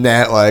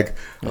not like.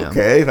 Yeah.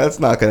 Okay, that's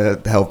not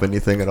gonna help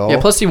anything at all. Yeah.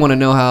 Plus, you want to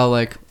know how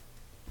like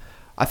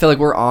I feel like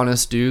we're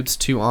honest dudes,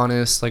 too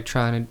honest. Like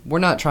we're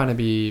not trying to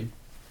be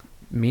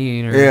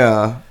mean or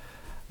Yeah.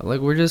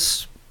 like we're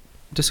just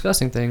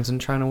discussing things and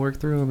trying to work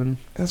through them. And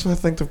That's what I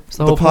think the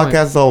whole podcast point.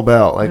 is all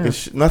about. Like, Yeah.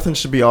 nothing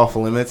should be off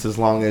limits as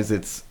long as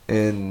it's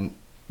in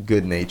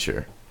good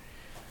nature.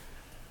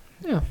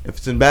 yeah. If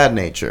it's in bad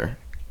nature,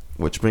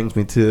 which brings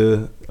me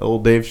to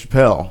old Dave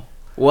Chappelle.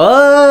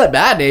 What?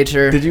 Bad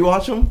nature. Did you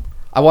watch them?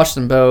 I watched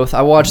them both.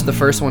 I watched the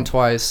first one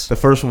twice. The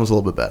first one was a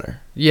little bit better.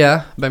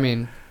 Yeah, but I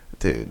mean,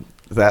 Dude,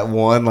 that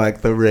one,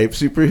 like the rape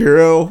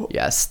superhero,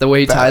 yes, the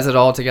way he ties it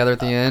all together at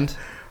the end.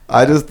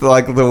 I just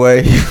like the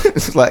way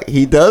it's like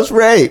he does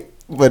rape,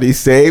 but he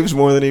saves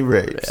more than he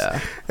rapes.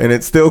 Yeah. And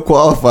it still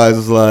qualifies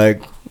as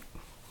like,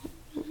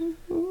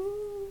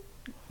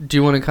 Do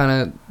you want to kind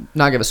of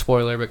not give a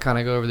spoiler, but kind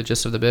of go over the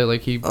gist of the bit?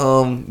 Like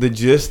the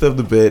gist of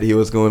the bit, he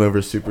was going over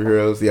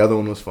superheroes. The other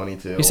one was funny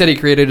too. he said he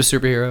created a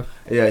superhero.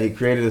 Yeah, he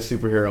created a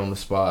superhero on the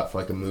spot for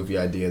like a movie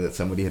idea that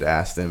somebody had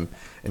asked him,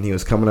 and he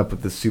was coming up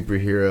with this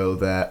superhero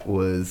that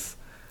was,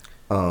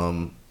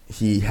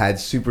 he had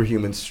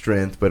superhuman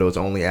strength, but it was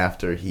only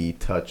after he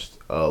touched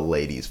a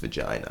lady's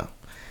vagina,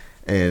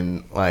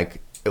 and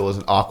like it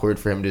wasn't awkward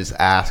for him to just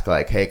ask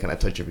like, "Hey, can I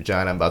touch your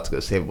vagina? I'm about to go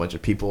save a bunch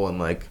of people," and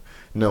like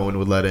no one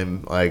would let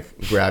him like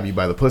grab you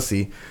by the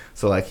pussy,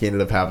 so like he ended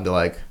up having to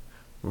like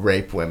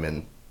rape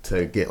women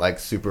to get like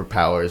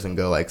superpowers and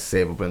go like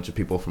save a bunch of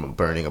people from a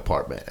burning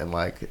apartment and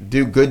like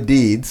do good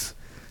deeds,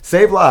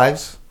 save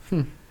lives,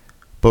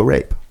 but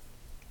rape.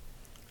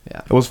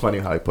 Yeah. It was funny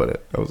how he put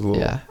it. That was a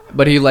little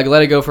But he like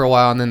let it go for a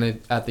while, and then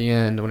at the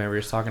end, whenever he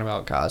was talking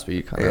about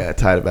Cosby, kind of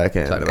tied it back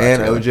in. Tied it back And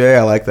together. OJ,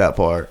 I like that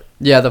part.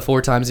 yeah, the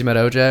 4 times he met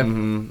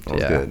OJ. That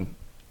was good.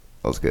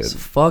 That was good. It's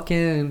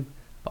fucking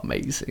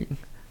amazing.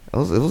 It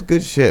was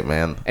good shit,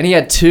 man. And he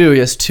has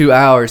 2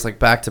 hours like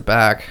back to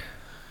back.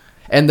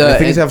 And I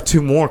think he's have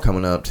 2 more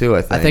coming up too.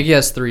 I think he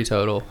has 3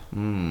 total.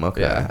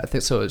 Okay. Yeah, I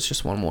think so. It's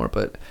just one more,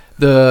 but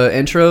the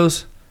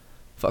intros,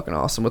 fucking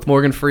awesome with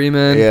Morgan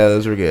Freeman. Yeah,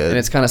 those were good. And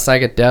it's kind of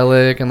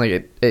psychedelic, and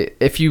like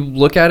if you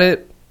look at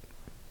it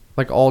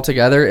like all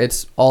together,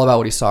 it's all about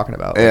what he's talking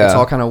about. Like, Yeah. it's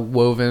all kind of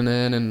woven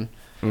in, and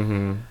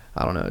Mm-hmm.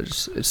 I don't know,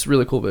 it's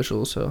really cool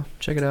visuals. So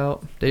check it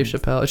out. Dave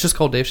Chappelle. It's just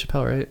called Dave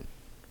Chappelle, right?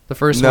 The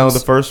first No, one's the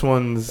first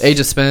one's Age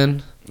of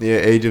Spin. Yeah,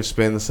 Age of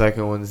Spin. The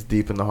second one's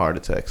Deep in the Heart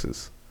of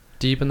Texas.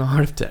 Deep in the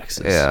Heart of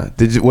Texas. Yeah.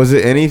 Was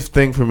it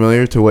anything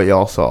familiar to what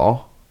y'all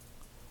saw?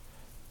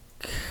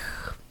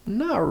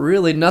 Not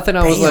really. Nothing.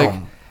 I was like,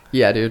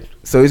 yeah, dude.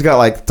 So he's got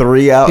like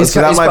 3 hours. So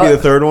that might be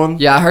the third one.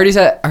 Yeah, I heard he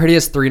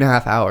has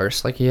 3.5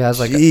 hours. Like he has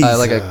like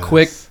a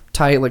quick,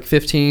 tight, like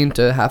 15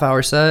 to half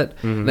hour set.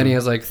 Mm-hmm. Then he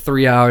has like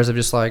 3 hours of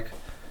just like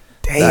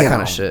that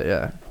kind of shit.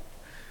 Yeah.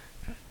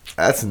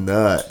 That's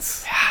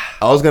nuts.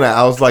 I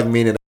was like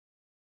meaning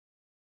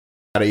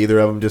out of either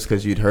of them just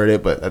because you'd heard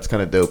it, but that's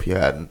kind of dope you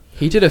hadn't.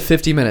 He did a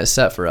 50-minute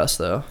set for us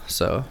though,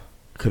 so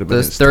could have been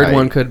this third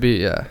one could be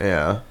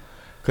yeah,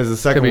 because the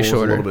second one was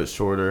shorter. a little bit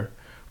shorter,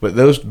 but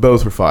those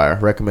both were fire.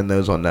 Recommend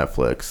those on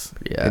Netflix.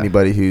 Yeah.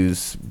 Anybody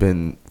who's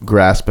been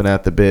grasping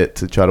at the bit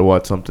to try to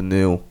watch something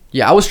new.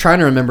 Yeah, I was trying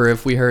to remember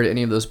if we heard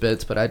any of those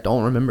bits, but I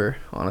don't remember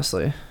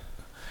honestly.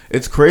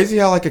 It's crazy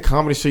how like a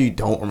comedy show you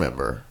don't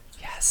remember.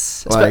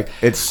 Yes. Like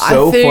it's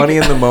so funny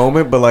in the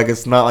moment, but like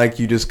it's not like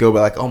you just go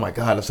by like, oh my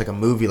god, it's like a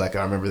movie. Like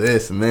I remember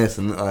this and this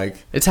and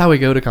like. It's how we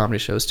go to comedy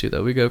shows too,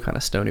 though. We go kind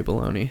of stony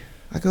baloney.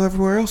 I go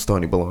everywhere else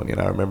stony baloney, and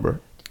I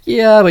remember.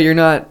 Yeah, but you're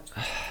not.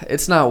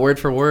 It's not word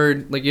for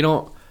word. Like you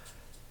don't.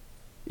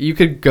 You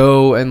could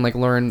go and like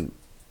learn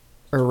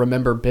or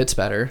remember bits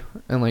better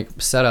and like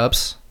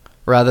setups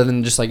rather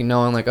than just like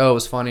knowing like, oh, it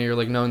was funny, or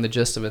like knowing the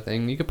gist of a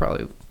thing. You could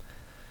probably.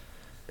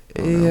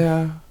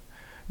 Yeah.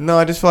 No,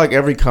 I just feel like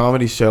every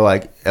comedy show,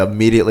 like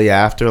immediately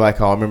after,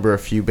 like I'll remember a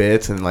few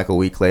bits, and like a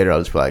week later, I'll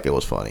just be like, it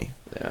was funny.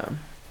 Yeah.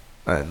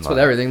 And It's with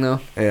everything though.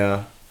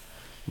 Yeah.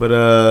 But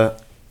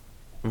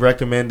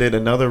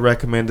another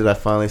recommended. I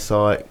finally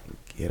saw it.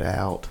 Get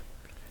Out.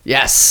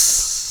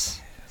 Yes.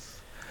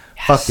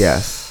 Fuck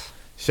yes.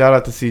 Shout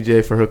out to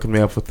CJ for hooking me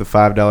up with the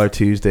 $5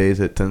 Tuesdays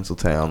at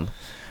Tinseltown.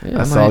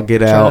 Yeah, I saw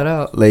Get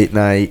Out late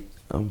night.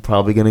 I'm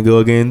probably going to go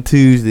again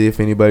Tuesday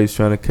if anybody's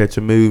trying to catch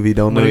a movie.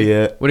 Don't know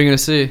yet. What are you going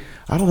to see?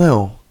 I don't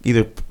know.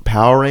 Either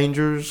Power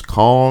Rangers,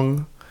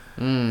 Kong.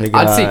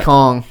 I'd see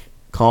Kong.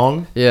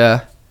 Kong?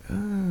 Yeah.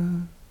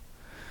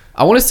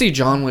 I want to see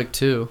John Wick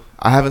too.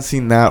 I haven't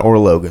seen that or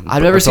Logan.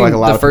 I've never seen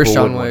the first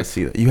John Wick.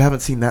 You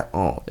haven't seen that?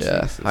 Oh,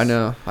 yeah. Jesus. I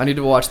know. I need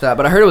to watch that,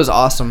 but I heard it was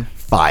awesome.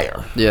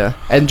 Fire. Yeah.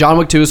 And John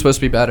Wick 2 is supposed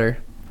to be better.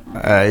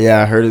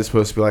 Yeah, I heard it's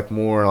supposed to be like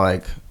more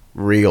like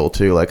real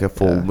too, like a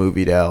full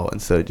movie out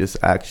instead of just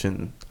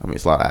action. I mean,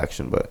 it's a lot of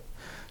action, but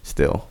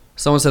still.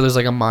 Someone said there's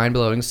like a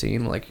mind-blowing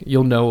scene. Like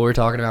you'll know what we're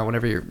talking about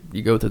whenever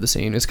you go through the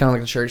scene. It's kind of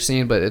like the church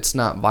scene, but it's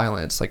not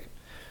violent. It's like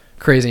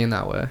crazy in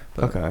that way.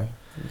 But, Okay.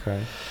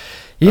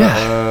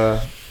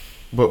 Yeah.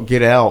 But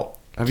Get Out.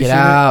 Have you Get seen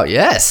Out.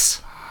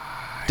 Yes.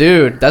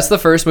 Dude, that's the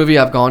first movie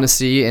I've gone to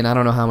see in I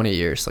don't know how many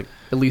years. Like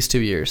at least 2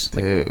 years.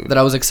 Like, Dude. that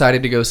I was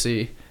excited to go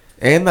see.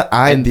 And the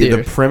idea,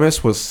 the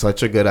premise was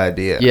such a good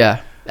idea.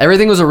 Yeah.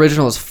 Everything was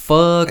original as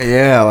fuck.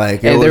 Yeah,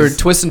 like and there were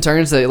twists and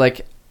turns that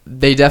like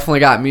they definitely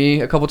got me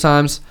a couple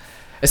times,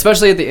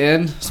 especially at the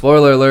end.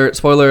 Spoiler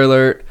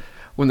alert!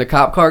 When the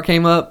cop car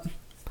came up.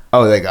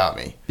 Oh, they got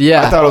me.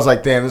 Yeah, I thought it was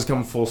like, damn, this is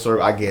coming full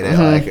circle. I get it.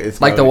 Mm-hmm. Like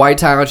it's like the white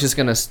town's just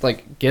gonna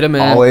like get him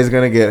in. Always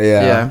gonna get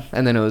Yeah,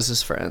 and then it was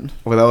his friend.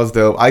 Well, that was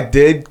dope. I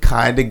did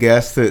kind of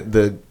guess that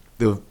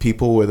the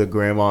people were the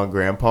grandma and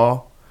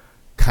grandpa,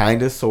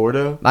 kind of, sort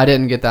of. I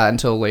didn't get that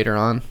until later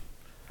on.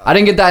 I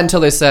didn't get that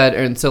until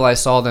until I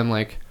saw them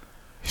like.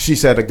 She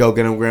said to go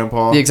get him,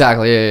 grandpa.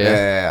 Exactly.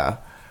 Yeah.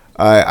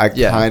 I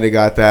kind of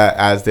got that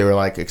as they were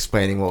like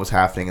explaining what was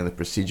happening in the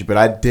procedure, but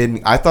I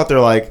didn't. I thought they're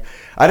like.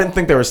 I didn't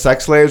think they were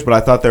sex slaves, but I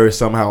thought they were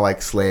somehow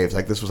like slaves.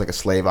 Like this was like a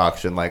slave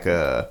auction, like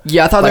a.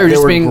 Yeah, I thought like they were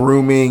just being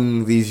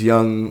grooming these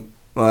young.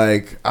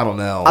 Like I don't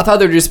know. I thought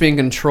they were just being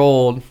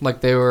controlled.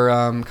 Like they were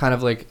kind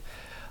of like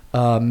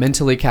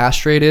mentally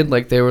castrated.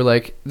 Like they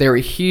were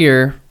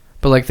here.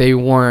 But like they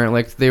weren't,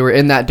 like they were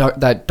in that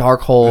dark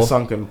hole,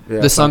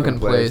 the sunken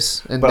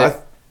place. And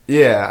but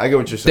I get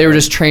what you're saying. They were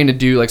just trained to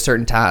do like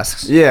certain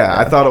tasks. Yeah,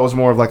 I thought it was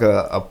more of like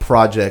a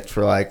project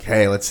for like,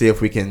 hey, let's see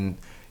if we can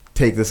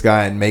take this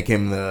guy and make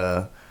him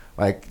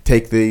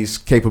take these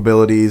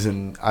capabilities.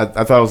 And I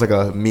thought it was like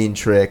a mean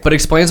trick. But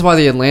explains why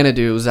the Atlanta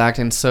dude was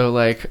acting so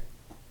like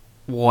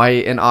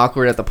white and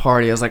awkward at the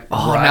party. I was like,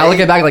 oh, right? Now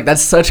looking back, like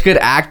that's such good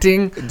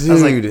acting,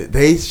 dude.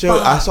 They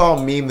showed. I saw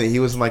a meme that he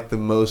was in like the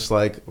most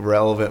like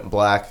relevant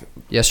black.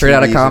 Yeah, Straight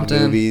Outta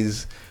Compton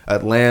movies.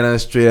 Atlanta,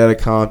 Straight Outta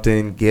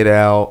Compton, Get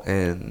Out,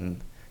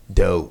 and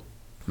Dope.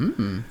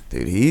 Dude,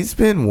 he's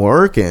been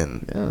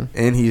working. Yeah,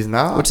 and he's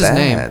not. What's his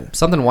name?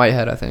 Something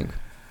Whitehead, I think.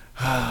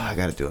 I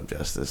gotta do him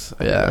justice.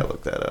 I gotta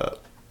look that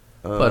up.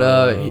 But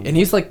and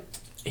he's like,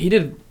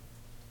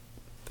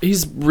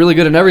 he's really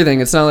good in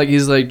everything. It's not like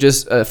he's like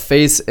just a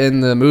face in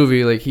the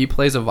movie. Like he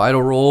plays a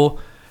vital role,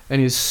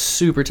 and he's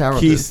super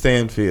talented. Keith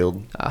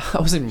Stanfield. I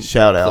wasn't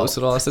shout out close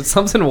at all. I said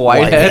something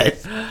Whitehead.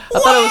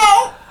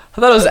 I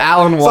I thought it was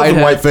Alan Something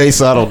Whitehead. white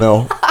face. I don't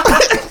know.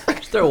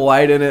 Just throw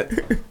white in it.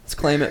 Let's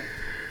claim it.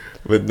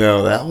 But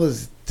no, that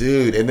was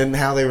dude. And then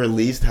how they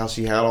released how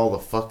she had all the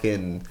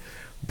fucking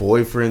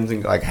boyfriends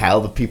and like how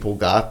the people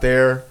got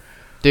there.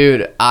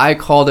 Dude, I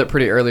called it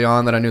pretty early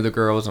on that I knew the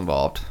girl was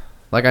involved.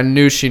 Like I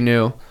knew she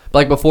knew.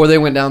 Like before they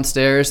went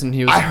downstairs and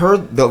he was. I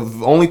heard the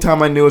only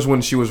time I knew was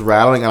when she was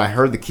rattling and I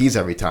heard the keys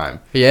every time.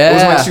 Yeah. It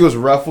was when she was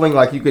ruffling,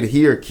 like you could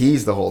hear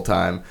keys the whole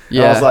time. And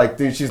Yeah. I was like,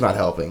 dude, she's not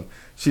helping.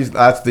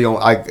 That's the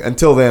only.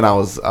 Until then, I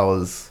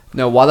was.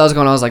 No, while that was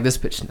going on, I was like, this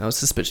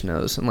bitch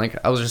knows. And like,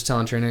 I was just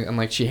telling Trina, I'm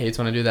like, she hates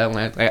when I do that.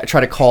 When I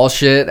try to call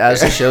shit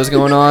as the show's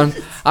going on.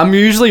 I'm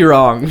usually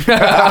wrong.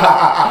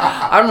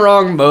 I'm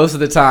wrong most of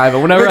the time.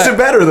 But whenever Makes it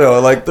better though.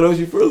 It like throws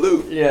you for a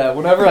loop. yeah,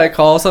 whenever I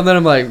call something,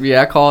 I'm like,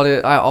 yeah, I called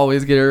it. I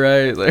always get it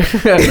right.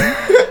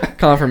 Like,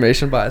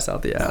 confirmation bias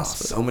out the Oh, ass.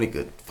 so many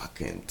good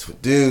fucking.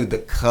 Dude, the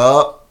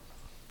cup.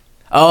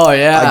 Oh,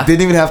 yeah. I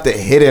didn't even have to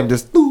hit him.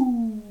 Just.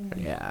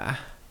 Yeah.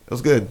 It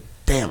was good.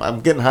 Damn,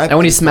 I'm getting hyped. And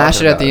when he just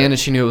smashed it talking at the about end and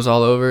she knew it was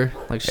all over,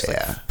 like, she's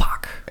Yeah. like,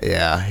 fuck.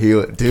 Yeah,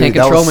 dude, Can't that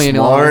control was me any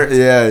smart. longer.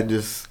 Yeah,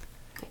 just.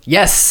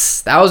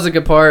 Yes, that was a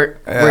good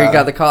part where he Yeah.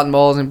 got the cotton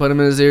balls and put them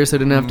in his ear so he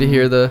didn't have to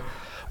hear the.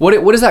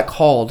 What is that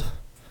called?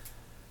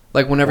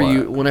 Like whenever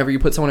you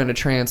put someone in a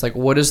trance, like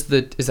what is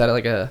that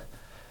like a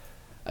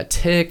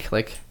tick,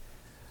 like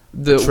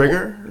the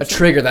Trigger? A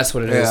trigger, that's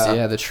what it is. Yeah.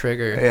 Yeah, the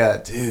trigger. Yeah,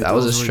 dude, That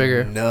was those his were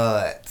trigger.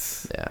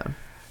 Nuts. Yeah.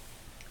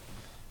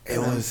 It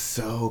was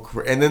so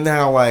crazy. And then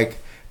how like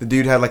the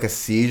dude had like a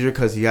seizure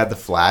because he had the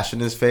flash in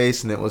his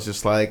face, and it was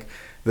just like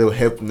the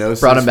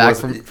hypnosis Brought him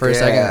back was- for a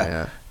second.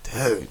 Yeah.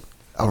 Dude,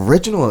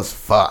 original as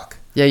fuck.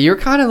 Yeah, you're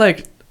kind of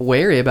like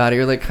wary about it.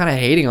 You're like kind of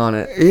hating on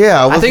it.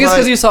 Yeah, I think it's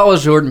because you saw it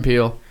was Jordan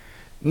Peele.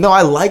 No,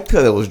 I liked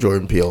that it was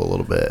Jordan Peele a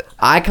little bit.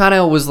 I kind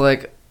of was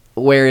like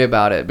wary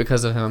about it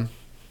because of him.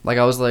 Like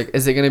I was like,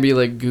 is it gonna be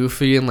like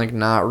goofy and like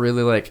not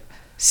really like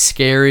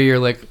scary or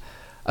like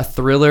a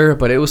thriller?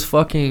 But it was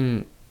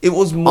fucking. It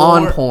was more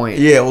on point.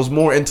 Yeah, it was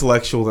more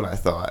intellectual than I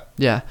thought.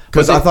 Yeah,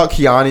 Because I thought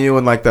Keanu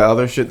and like the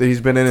other shit that he's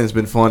been in has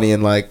been funny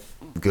and like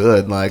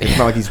good. Like it's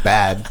not like he's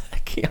bad.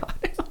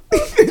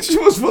 It just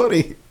was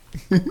funny.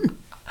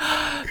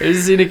 There's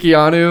a scene of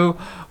Keanu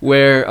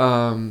where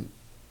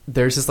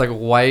there's this like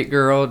white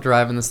girl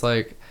driving this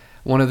like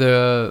one of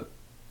the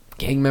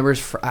gang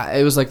members.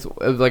 It was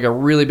like a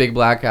really big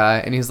black guy,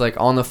 and he's like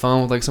on the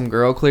phone with like some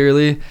girl.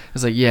 Clearly,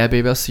 he's like, "Yeah,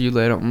 baby, I'll see you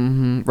later."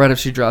 Right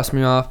after she drops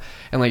me off,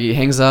 and like he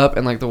hangs up,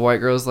 and like the white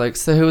girl's like,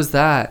 "So who was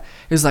that?"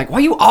 He's like, "Why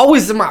you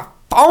always in my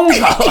phone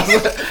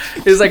calls?"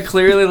 He's like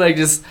clearly like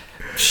just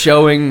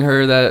showing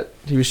her that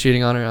he was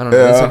cheating on her. I don't know.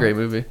 Yeah. It's a great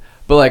movie,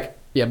 but like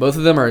yeah, both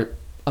of them are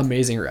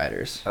amazing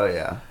writers. Oh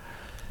yeah.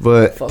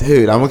 But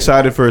dude, I'm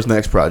excited for his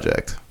next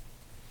project.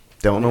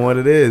 Don't know what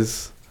it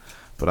is,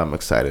 but I'm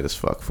excited as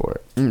fuck for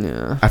it.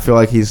 Yeah. I feel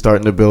like he's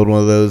starting to build one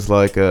of those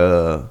like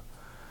God,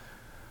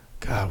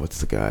 what's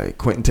the guy?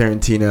 Quentin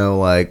Tarantino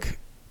like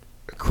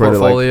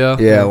Portfolio.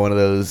 Like, yeah, one of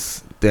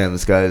those. Damn,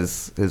 this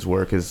guy's his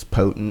work is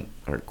potent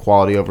or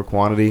quality over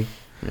quantity.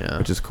 Yeah.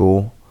 Which is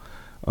cool.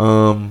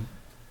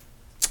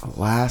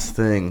 Last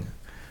thing,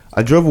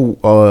 I drove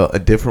a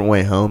different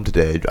way home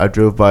today. I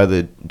drove by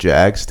the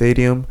Jag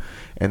Stadium,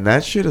 and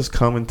that shit is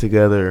coming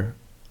together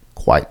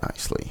quite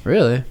nicely.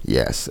 Really?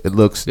 Yes, it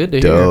looks Good to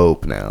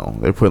dope now.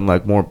 They're putting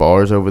like more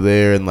bars over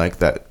there, and like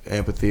that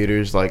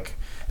amphitheaters, like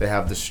they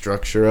have the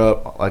structure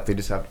up. Like they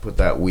just have to put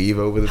that weave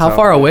over the How top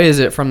far of it. away is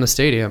it from the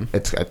stadium?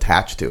 It's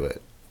attached to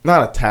it.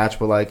 Not attached,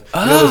 but like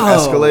you know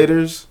those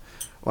escalators.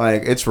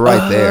 Like it's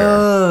right there.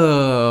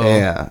 Oh.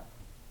 Yeah,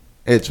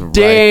 it's right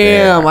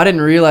Damn, there. I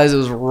didn't realize it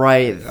was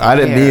right there. I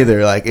didn't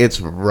either. Like it's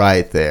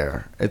right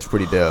there. It's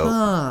pretty dope.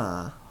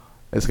 Huh.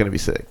 It's gonna be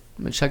sick.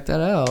 I'm gonna check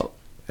that out.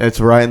 It's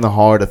right in the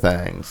heart of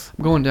things.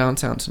 I'm going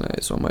downtown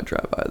tonight, so I might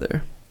drive by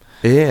there.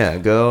 Yeah,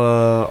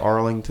 go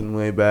Arlington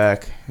way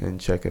back and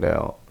check it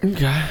out.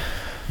 Okay.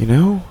 You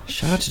know,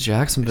 Shout out to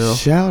Jacksonville.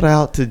 shout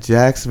out to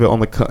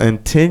Jacksonville in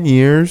 10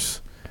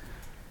 years.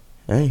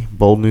 Hey,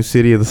 bold new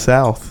city of the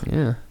South.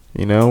 Yeah.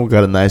 You know, we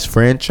got a nice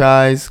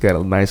franchise, got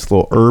a nice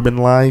little urban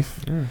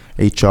life. Yeah.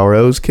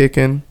 HRO's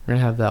kicking. We're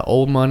gonna have that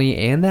old money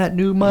and that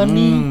new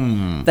money.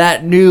 Mm.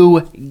 That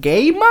new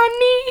gay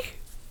money.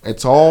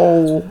 It's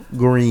all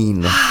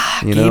green.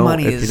 You Gay know,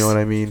 money if is- you know what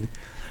I mean.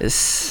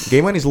 It's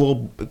Gay money's got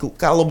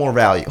a little more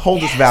value.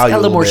 Hold its got value a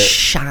little more bit.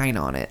 shine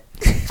on it.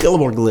 Got a little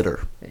more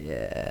glitter.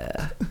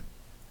 Yeah.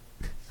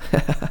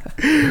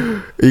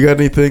 You got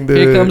anything to?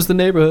 Here comes the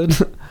neighborhood.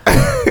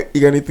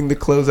 You got anything to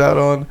close out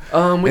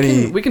on?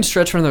 We can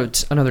stretch for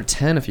another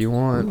 10 if you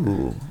want.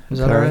 Ooh, Is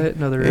that okay. all right?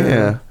 Another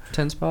Yeah.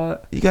 10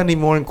 spot. You got any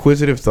more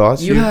inquisitive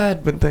thoughts You you've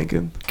had- been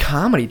thinking?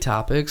 Comedy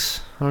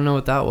topics. I don't know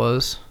what that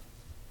was.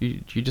 You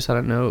just had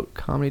a note.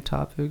 Comedy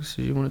topics.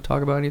 Did you want to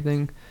talk about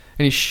anything?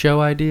 Any show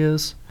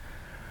ideas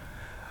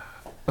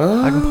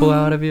I can pull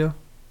out of you?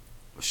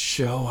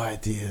 Show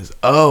ideas.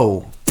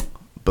 Oh,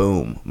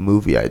 boom.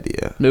 Movie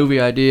idea. Movie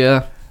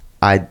idea.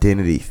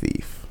 Identity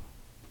Thief.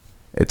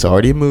 It's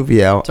already a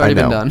movie out. It's already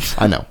I know. been done.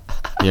 I know.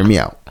 Hear me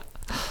out.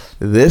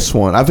 This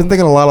one, I've been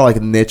thinking a lot of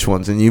like niche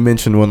ones, and you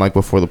mentioned one like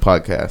before the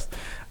podcast.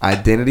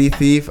 Identity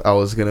Thief, I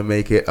was gonna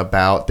make it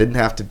about, didn't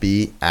have to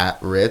be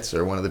at Ritz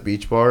or one of the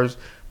beach bars,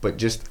 but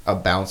just a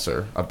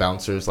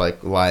bouncer's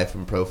like life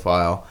and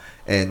profile,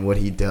 and what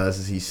he does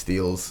is he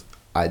steals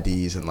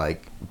IDs and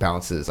like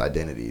bounces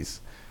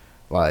identities.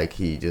 Like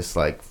he just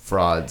like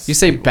frauds. You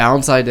say people.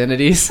 bounce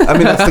identities? I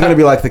mean, that's gonna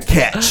be like the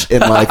catch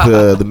in like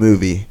the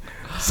movie.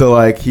 So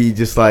like he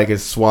just like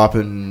is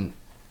swapping,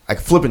 like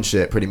flipping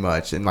shit pretty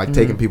much, and like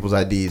taking people's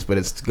IDs, but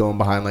it's going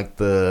behind like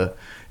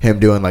him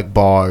doing like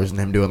bars and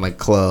him doing like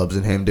clubs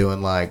and him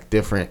doing like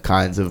different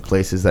kinds of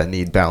places that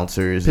need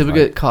bouncers. People and,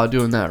 like, get caught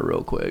doing that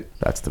real quick.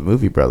 That's the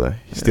movie, brother.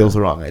 He steals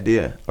the wrong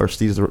idea or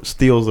steals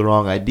the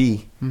wrong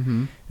ID,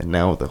 and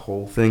now the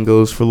whole thing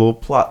goes for a little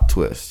plot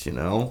twist. You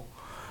know,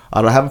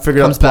 I haven't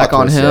figured Comes out the back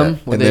plot on twist him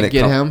yet. when they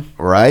get him,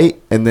 right,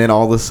 and then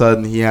all of a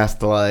sudden he has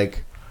to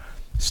like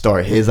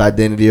start his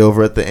identity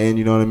over at the end.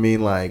 You know what I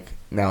mean? Like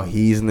now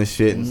he's in the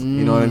shit. And,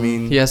 you know what I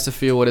mean? He has to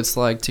feel what it's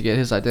like to get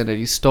his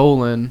identity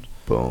stolen.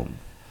 Boom.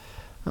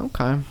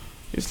 Okay.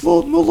 It's a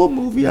little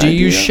movie. Do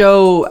you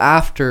show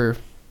after,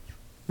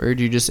 or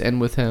do you just end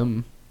with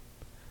him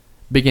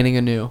beginning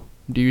anew?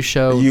 Do you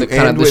show You the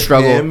kind of end the with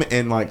struggle? him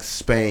in like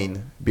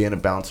Spain being a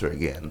bouncer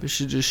again. We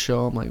should just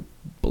show him like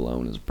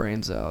blowing his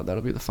brains out.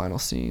 That'll be the final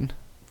scene.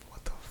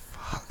 What the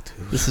fuck,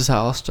 dude? This is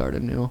how I'll start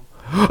anew.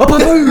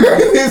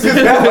 This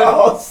is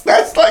how.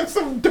 That's like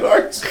some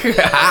dark.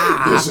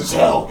 This is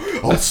how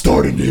I'll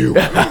start anew.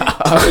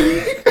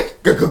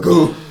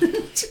 Go.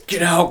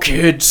 Get out,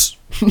 kids.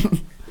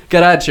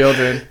 Get out,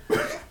 children.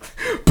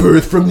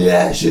 Birth from the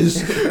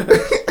ashes.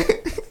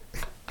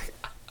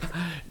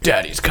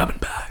 Daddy's coming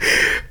back.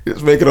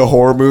 Just making a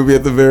horror movie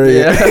at the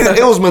very end.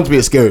 It was meant to be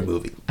a scary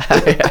movie.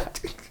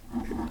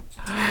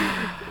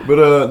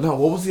 But no,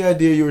 what was the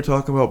idea you were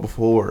talking about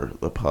before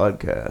the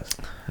podcast?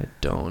 I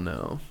don't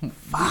know.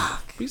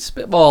 Fuck. We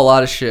spitball a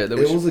lot of shit that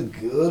we It was should a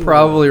good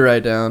probably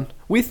write down.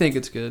 We think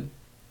it's good.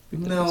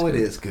 No, it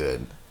is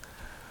good.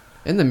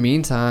 In the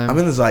meantime, I'm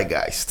in the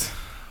zeitgeist.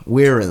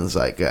 We're in the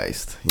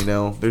zeitgeist. You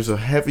know, there's a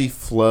heavy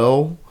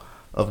flow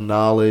of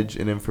knowledge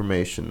and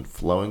information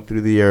flowing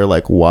through the air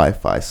like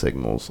Wi-Fi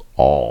signals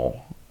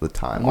all the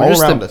time. we're All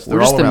just around the, us. we're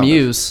They're just all the around us.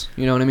 muse.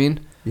 You know what I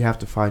mean? You have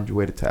to find your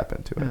way to tap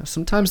into it. Yeah,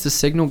 sometimes the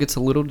signal gets a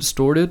little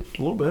distorted,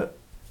 A little bit.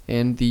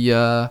 and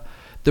the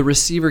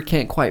receiver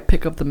can't quite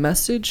pick up the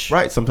message.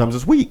 Right. Sometimes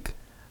it's weak.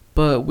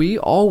 But we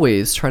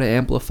always try to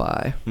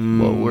amplify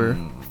what we're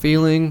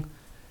feeling,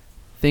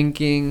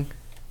 thinking,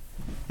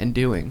 and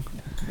doing.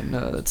 And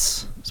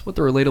that's what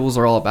the relatables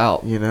are all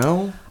about. You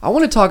know? I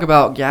want to talk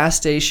about gas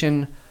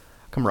station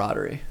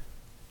camaraderie.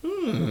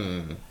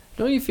 Don't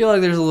you feel like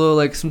there's a little,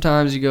 like,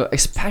 sometimes you go,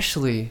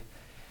 especially,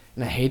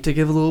 and I hate to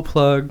give a little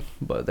plug,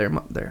 but they're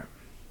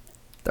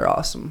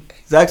awesome.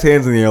 Zach's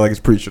hands in the air like he's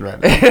preaching right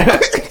now.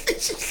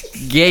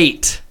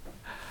 Gate.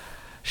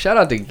 Shout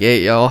out to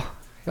Gate, y'all.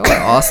 Y'all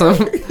are awesome.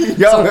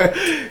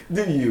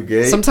 Do you,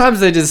 Gay? Sometimes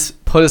they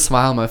just put a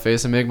smile on my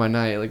face and make my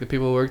night. Like the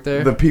people who work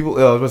there. The people,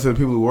 I was going to say the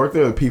people who work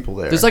there, or the people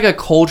there. There's like a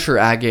culture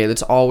at Gate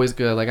that's always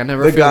good. Like I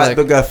never the feel guy, like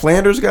the guy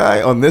Flanders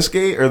guy on this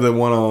gate, or the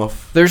one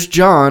off. there's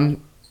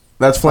John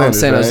That's on Flanders,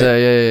 San right?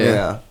 Jose. Yeah.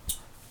 Yeah.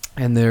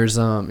 And there's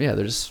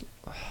there's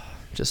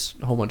just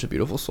a whole bunch of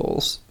beautiful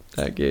souls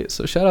at Gate.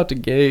 So shout out to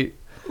Gate.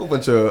 A whole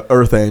bunch of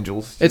earth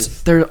angels.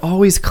 They're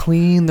always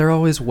clean. They're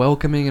always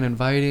welcoming and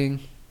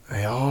inviting.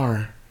 They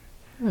are.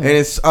 And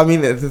it's, I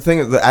mean, the thing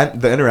is,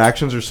 the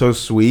interactions are so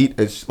sweet.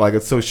 It's like,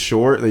 it's so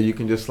short that you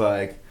can just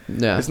like,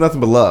 Yeah. it's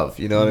nothing but love.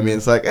 You know what I mean?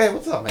 It's like, hey,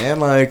 what's up, man?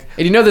 Like,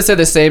 And you know they said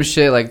the same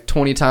shit like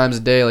 20 times a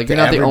day. Like To you're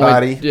not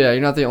everybody. the only. Yeah,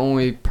 you're not the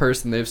only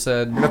person they've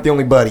said. you're not the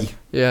only buddy.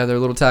 Yeah, their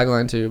little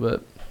tagline too,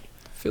 but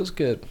feels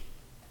good.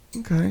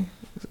 Okay.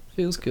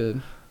 Feels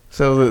good.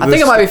 So I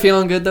think I might be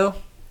feeling good though.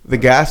 the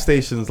gas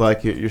station's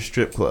like your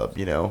strip club.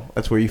 You know,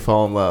 that's where you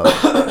fall in love.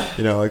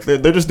 You know, like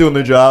they're just doing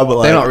their job, but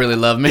like They don't really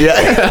love me.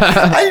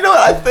 Yeah. You know what?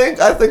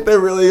 I think they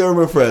really are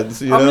my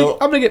friends. You know.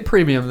 I'm gonna get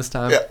premium this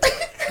time. Yeah.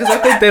 Because I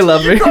think they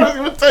love me. You're not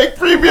gonna take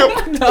premium.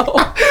 No.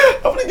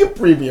 I'm gonna get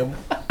premium.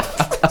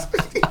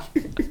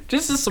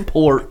 Just to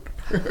support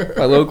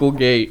my local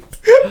Gate.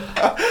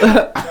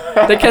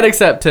 They can't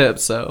accept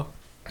tips, so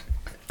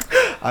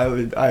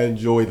I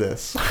enjoy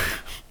this.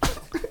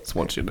 just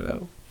want you to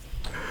know.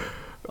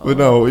 But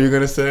no, what were you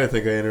gonna say? I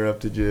think I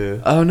interrupted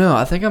you. Oh no,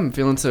 I think I'm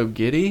feeling so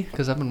giddy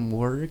because I've been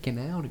working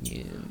out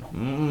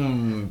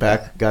again.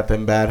 Got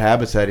them bad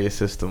habits out of your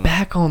system.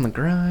 Back on the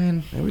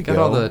grind. There we Got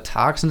go. all the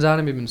toxins out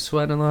of me. Been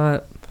sweating a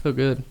lot. Feel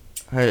good.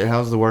 Hey,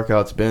 how's the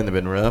workouts been? They've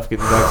been rough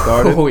getting back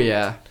started. Oh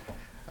yeah.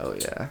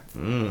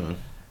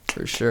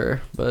 For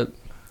sure. But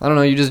I don't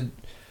know. You just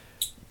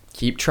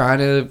keep trying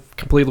to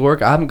complete the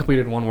work. I haven't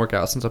completed one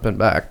workout since I've been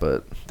back,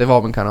 but they've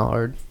all been kind of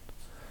hard.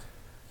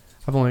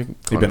 I've only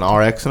You've been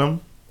RXing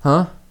them?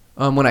 Huh?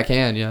 When I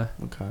can, yeah.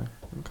 Okay.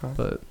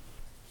 But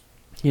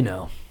you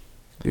know,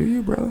 Do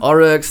you, brother?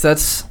 RX.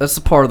 That's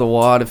the part of the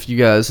WOD. If you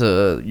guys,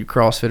 you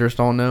CrossFitters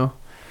don't know,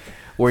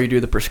 where you do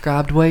the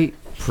prescribed weight.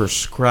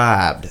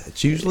 Prescribed.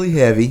 It's usually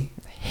heavy.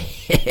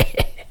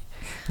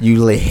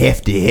 usually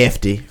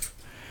hefty.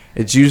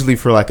 It's usually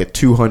for like a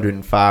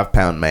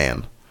 205-pound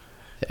man.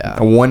 Yeah.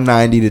 A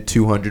 190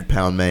 to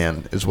 200-pound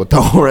man is what the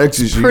RX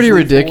is usually Pretty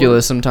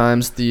ridiculous for.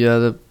 sometimes,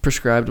 the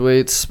prescribed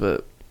weights,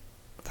 but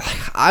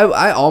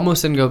I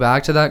almost didn't go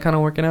back to that kind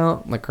of working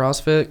out, like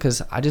CrossFit,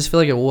 because I just feel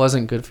like it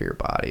wasn't good for your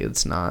body.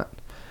 It's not.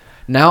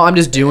 Now I'm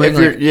just doing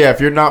if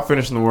you're not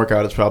finishing the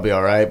workout, it's probably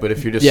all right. But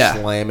if you're just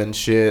slamming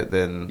shit,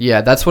 then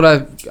that's what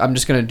I'm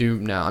just gonna do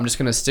now. I'm just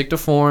gonna stick to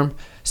form,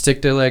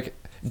 stick to like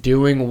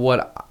doing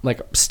what like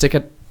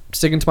sticking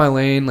to my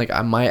lane. Like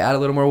I might add a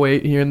little more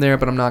weight here and there,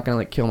 but I'm not gonna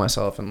like kill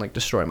myself and like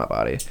destroy my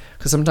body.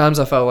 Because sometimes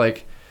I felt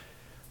like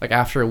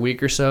after a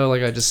week or so,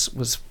 like I just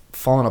was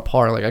falling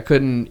apart. Like I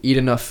couldn't eat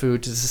enough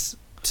food to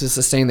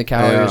sustain the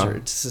calories or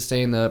to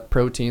sustain the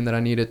protein that I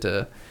needed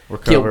to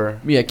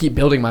recover. Keep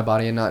building my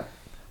body and not,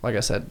 like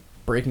I said,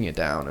 breaking it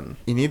down. And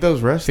you need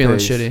those rest feeling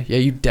days. shitty. Yeah,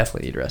 you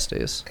definitely need rest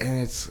days.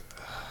 And it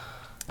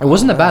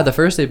wasn't that bad the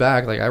first day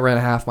back. Like I ran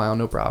a half mile,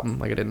 no problem.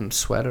 Like I didn't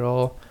sweat at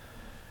all.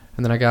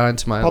 And then I got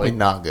into my probably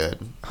not good.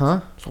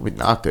 Huh? It's probably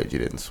not good. You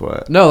didn't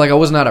sweat. No, like I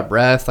wasn't out of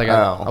breath. Like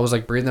I was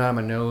like breathing out of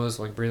my nose,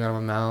 like breathing out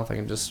of my mouth. Like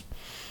I'm just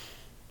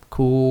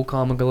cool,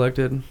 calm, and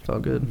collected.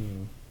 Felt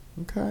good.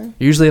 Okay.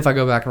 Usually, if I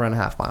go back and run a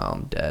half mile,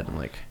 I'm dead. I'm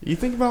like, you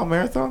think about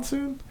marathon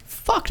soon?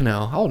 Fuck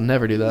no. I'll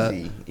never do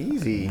that.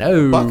 Easy.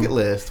 No. Bucket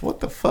list. What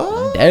the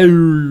fuck?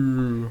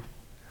 No.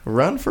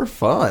 Run for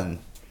fun.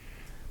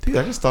 Dude,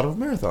 I just thought of a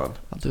marathon.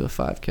 I'll do a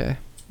 5K.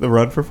 The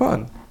run for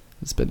fun.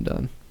 It's been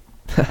done.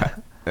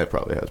 It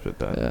probably has been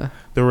done. Yeah.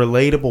 The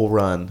relatable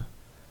run.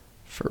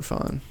 For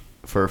fun.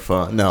 For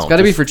fun. No. It's got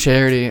to be for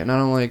charity, and I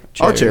don't like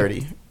charity. Our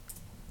charity.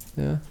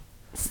 Yeah.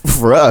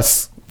 For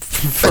us.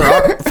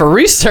 For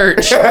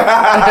research.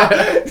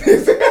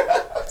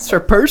 It's for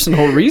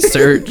personal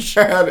research.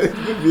 It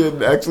would be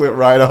an excellent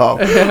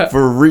write-off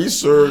for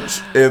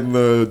research in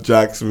the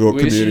Jacksonville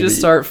community. We should just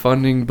start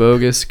funding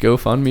bogus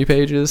GoFundMe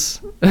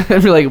pages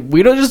and be like,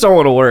 we don't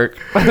want to work.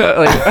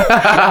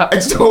 Like,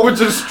 just a whole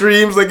bunch of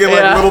streams that get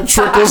like little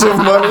trickles of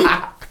money.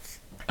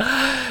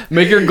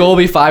 Make your goal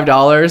be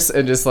 $5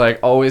 and just like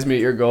always meet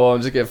your goal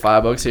and just get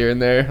 $5 here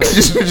and there.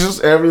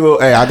 just every little.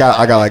 Hey, I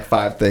got like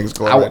 5 things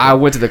going. I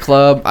went to the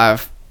club. I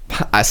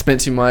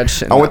spent too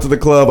much. I went to the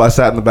club. I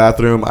sat in the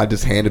bathroom. I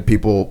just handed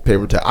people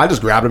paper towel. I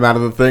just grabbed them out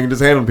of the thing and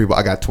just handed them to people.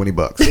 I got $20.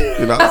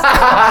 You know,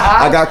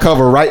 I got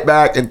cover right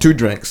back and 2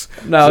 drinks.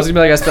 No, I was gonna be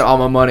like, I spent all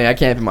my money. I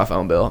can't pay my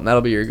phone bill. And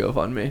that'll be your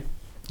GoFundMe.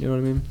 You know what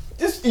I mean?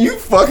 Just you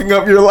fucking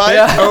up your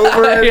life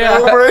over and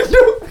over and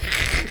over.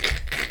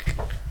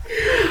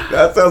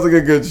 That sounds like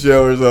a good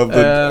show or something.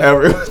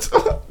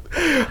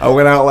 I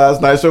went out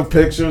last night, showed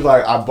pictures.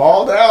 Like I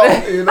balled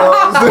out, you know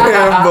what I'm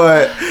saying?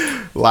 But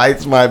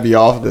lights might be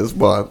off this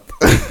month.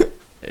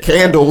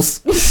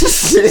 Candles.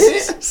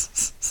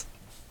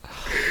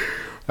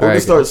 We're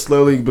gonna start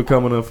slowly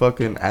becoming a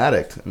fucking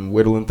addict and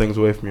whittling things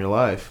away from your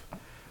life.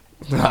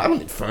 I don't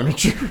need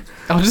furniture.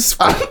 I'll just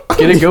get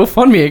a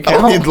GoFundMe account.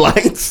 I don't need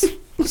lights.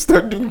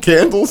 Start doing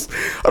candles.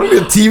 I don't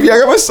need a TV. I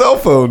got my cell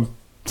phone.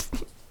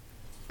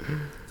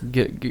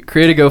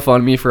 Create a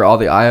GoFundMe for all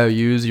the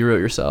IOUs you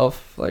wrote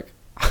yourself. Like,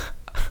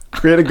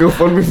 create a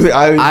GoFundMe for the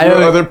IOUs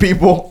for other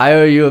people. I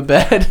owe you a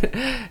bed.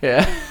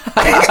 Yeah.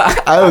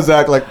 I owe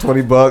Zach like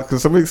 $20. Can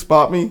somebody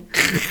spot me?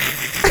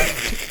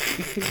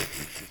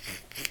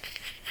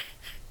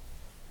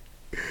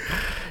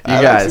 You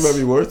guys, might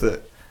be worth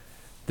it.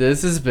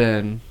 This has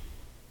been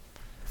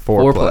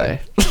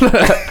ForePlay.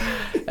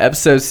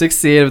 Episode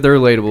 68 of The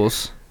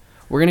Relatables.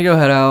 We're going to go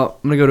head out.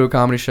 I'm going to go to a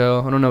comedy show.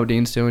 I don't know what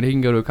Dean's doing. He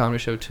can go to a comedy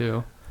show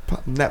too.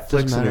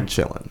 Netflixing and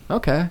chilling.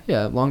 Okay.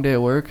 Yeah. Long day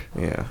at work.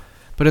 Yeah.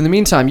 But in the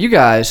meantime, you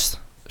guys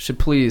should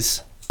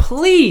please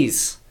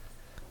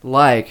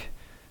like,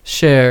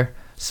 share,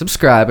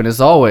 subscribe, and as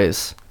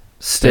always,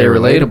 stay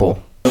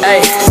relatable.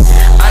 Hey,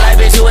 I like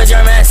bitch, you was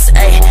your mess.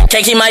 Hey,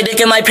 can't keep my dick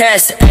in my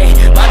pants. Hey,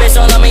 my bitch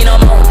don't love me no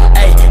more.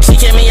 Hey, she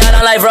kicked me out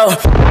on life, bro.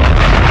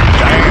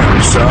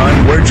 Damn,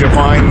 son, where'd you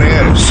find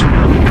this?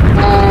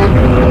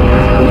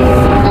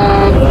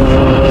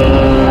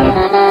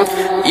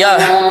 Yeah.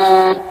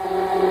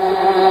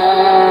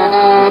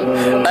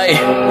 Hey.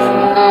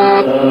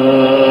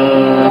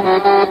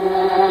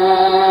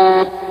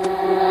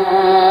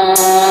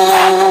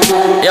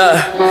 Yeah.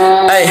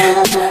 Hey.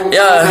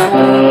 Yeah.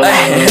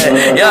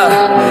 Hey. Yeah.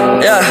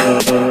 Yeah.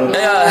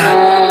 Yeah.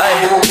 Hey.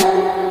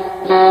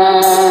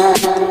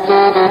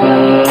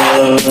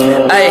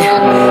 Hey.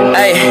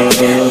 Hey.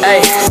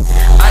 Hey.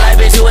 I like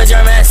bitch, you was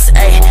your mess.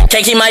 Hey,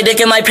 can't keep my dick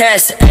in my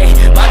pants. Hey,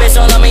 my bitch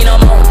don't love me no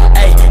more.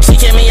 Hey, she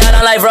kicked me out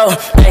on life, bro.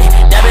 Hey,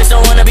 that bitch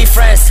don't wanna be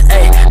friends.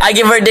 Hey, I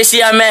give her dick,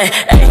 she a man.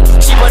 Hey,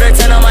 she put her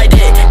 10 on my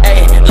dick.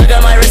 Hey, look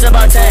at my wrist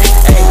about 10.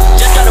 Hey,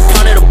 just got a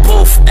pound of the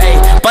booth. Hey,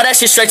 bought that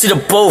shit straight to the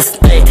booth.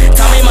 Hey,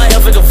 tell me my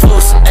health is a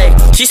fool's. Hey,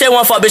 she said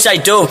one fuck, bitch, I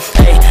do.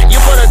 Hey, you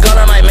put a gun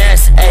on my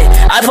mask. Hey,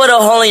 I put a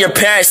hole in your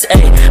parents.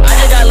 Hey, I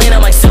just got lean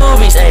on my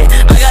Subies. Hey,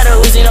 I got a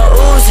Uzi, no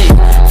Uzi.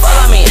 Fuck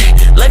on me,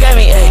 look at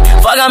me. Hey,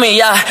 fuck on me,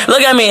 yeah.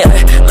 Look at me,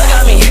 look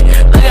at me,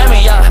 look at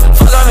me, yeah.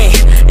 Fuck on me,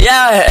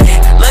 yeah.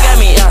 Look at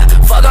me, yeah.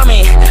 Fuck on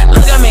me,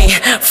 look at me.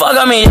 fuck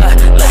on me, yeah.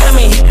 Look at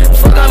me,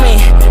 fuck on me,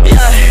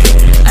 yeah.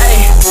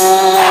 Ayy.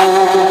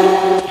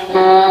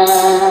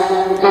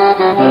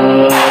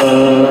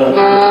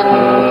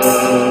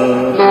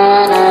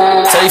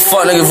 Tell these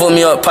fuck niggas vote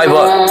me up, pipe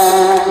up.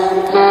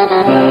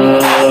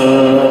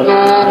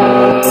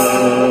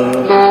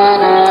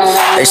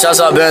 Hey, shouts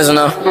out Benz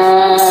now.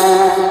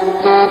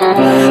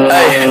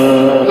 Hey.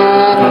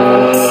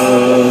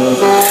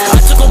 I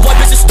took a white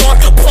bitch to store,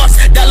 plus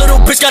that little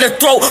bitch got a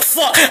throat.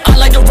 Fuck, I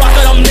like the rock,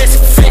 but I'm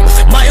misfit.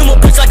 My emo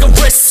bitch like a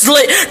wrist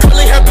slit.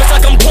 Curly hair bitch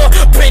like I'm poor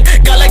print.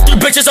 Got like 3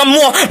 bitches, I'm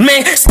more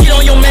man. Skid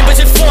on your man, bitch,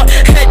 it's 4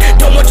 head.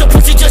 Don't want your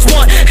pussy, just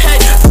one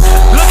head.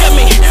 Look at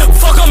me,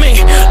 fuck on me.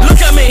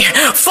 Look at me,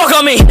 fuck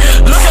on me.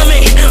 Look at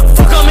me,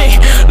 fuck on me.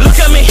 Look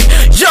at me,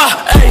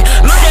 yeah, hey.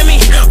 Look at me,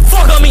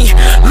 fuck on me.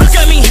 Look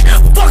at me.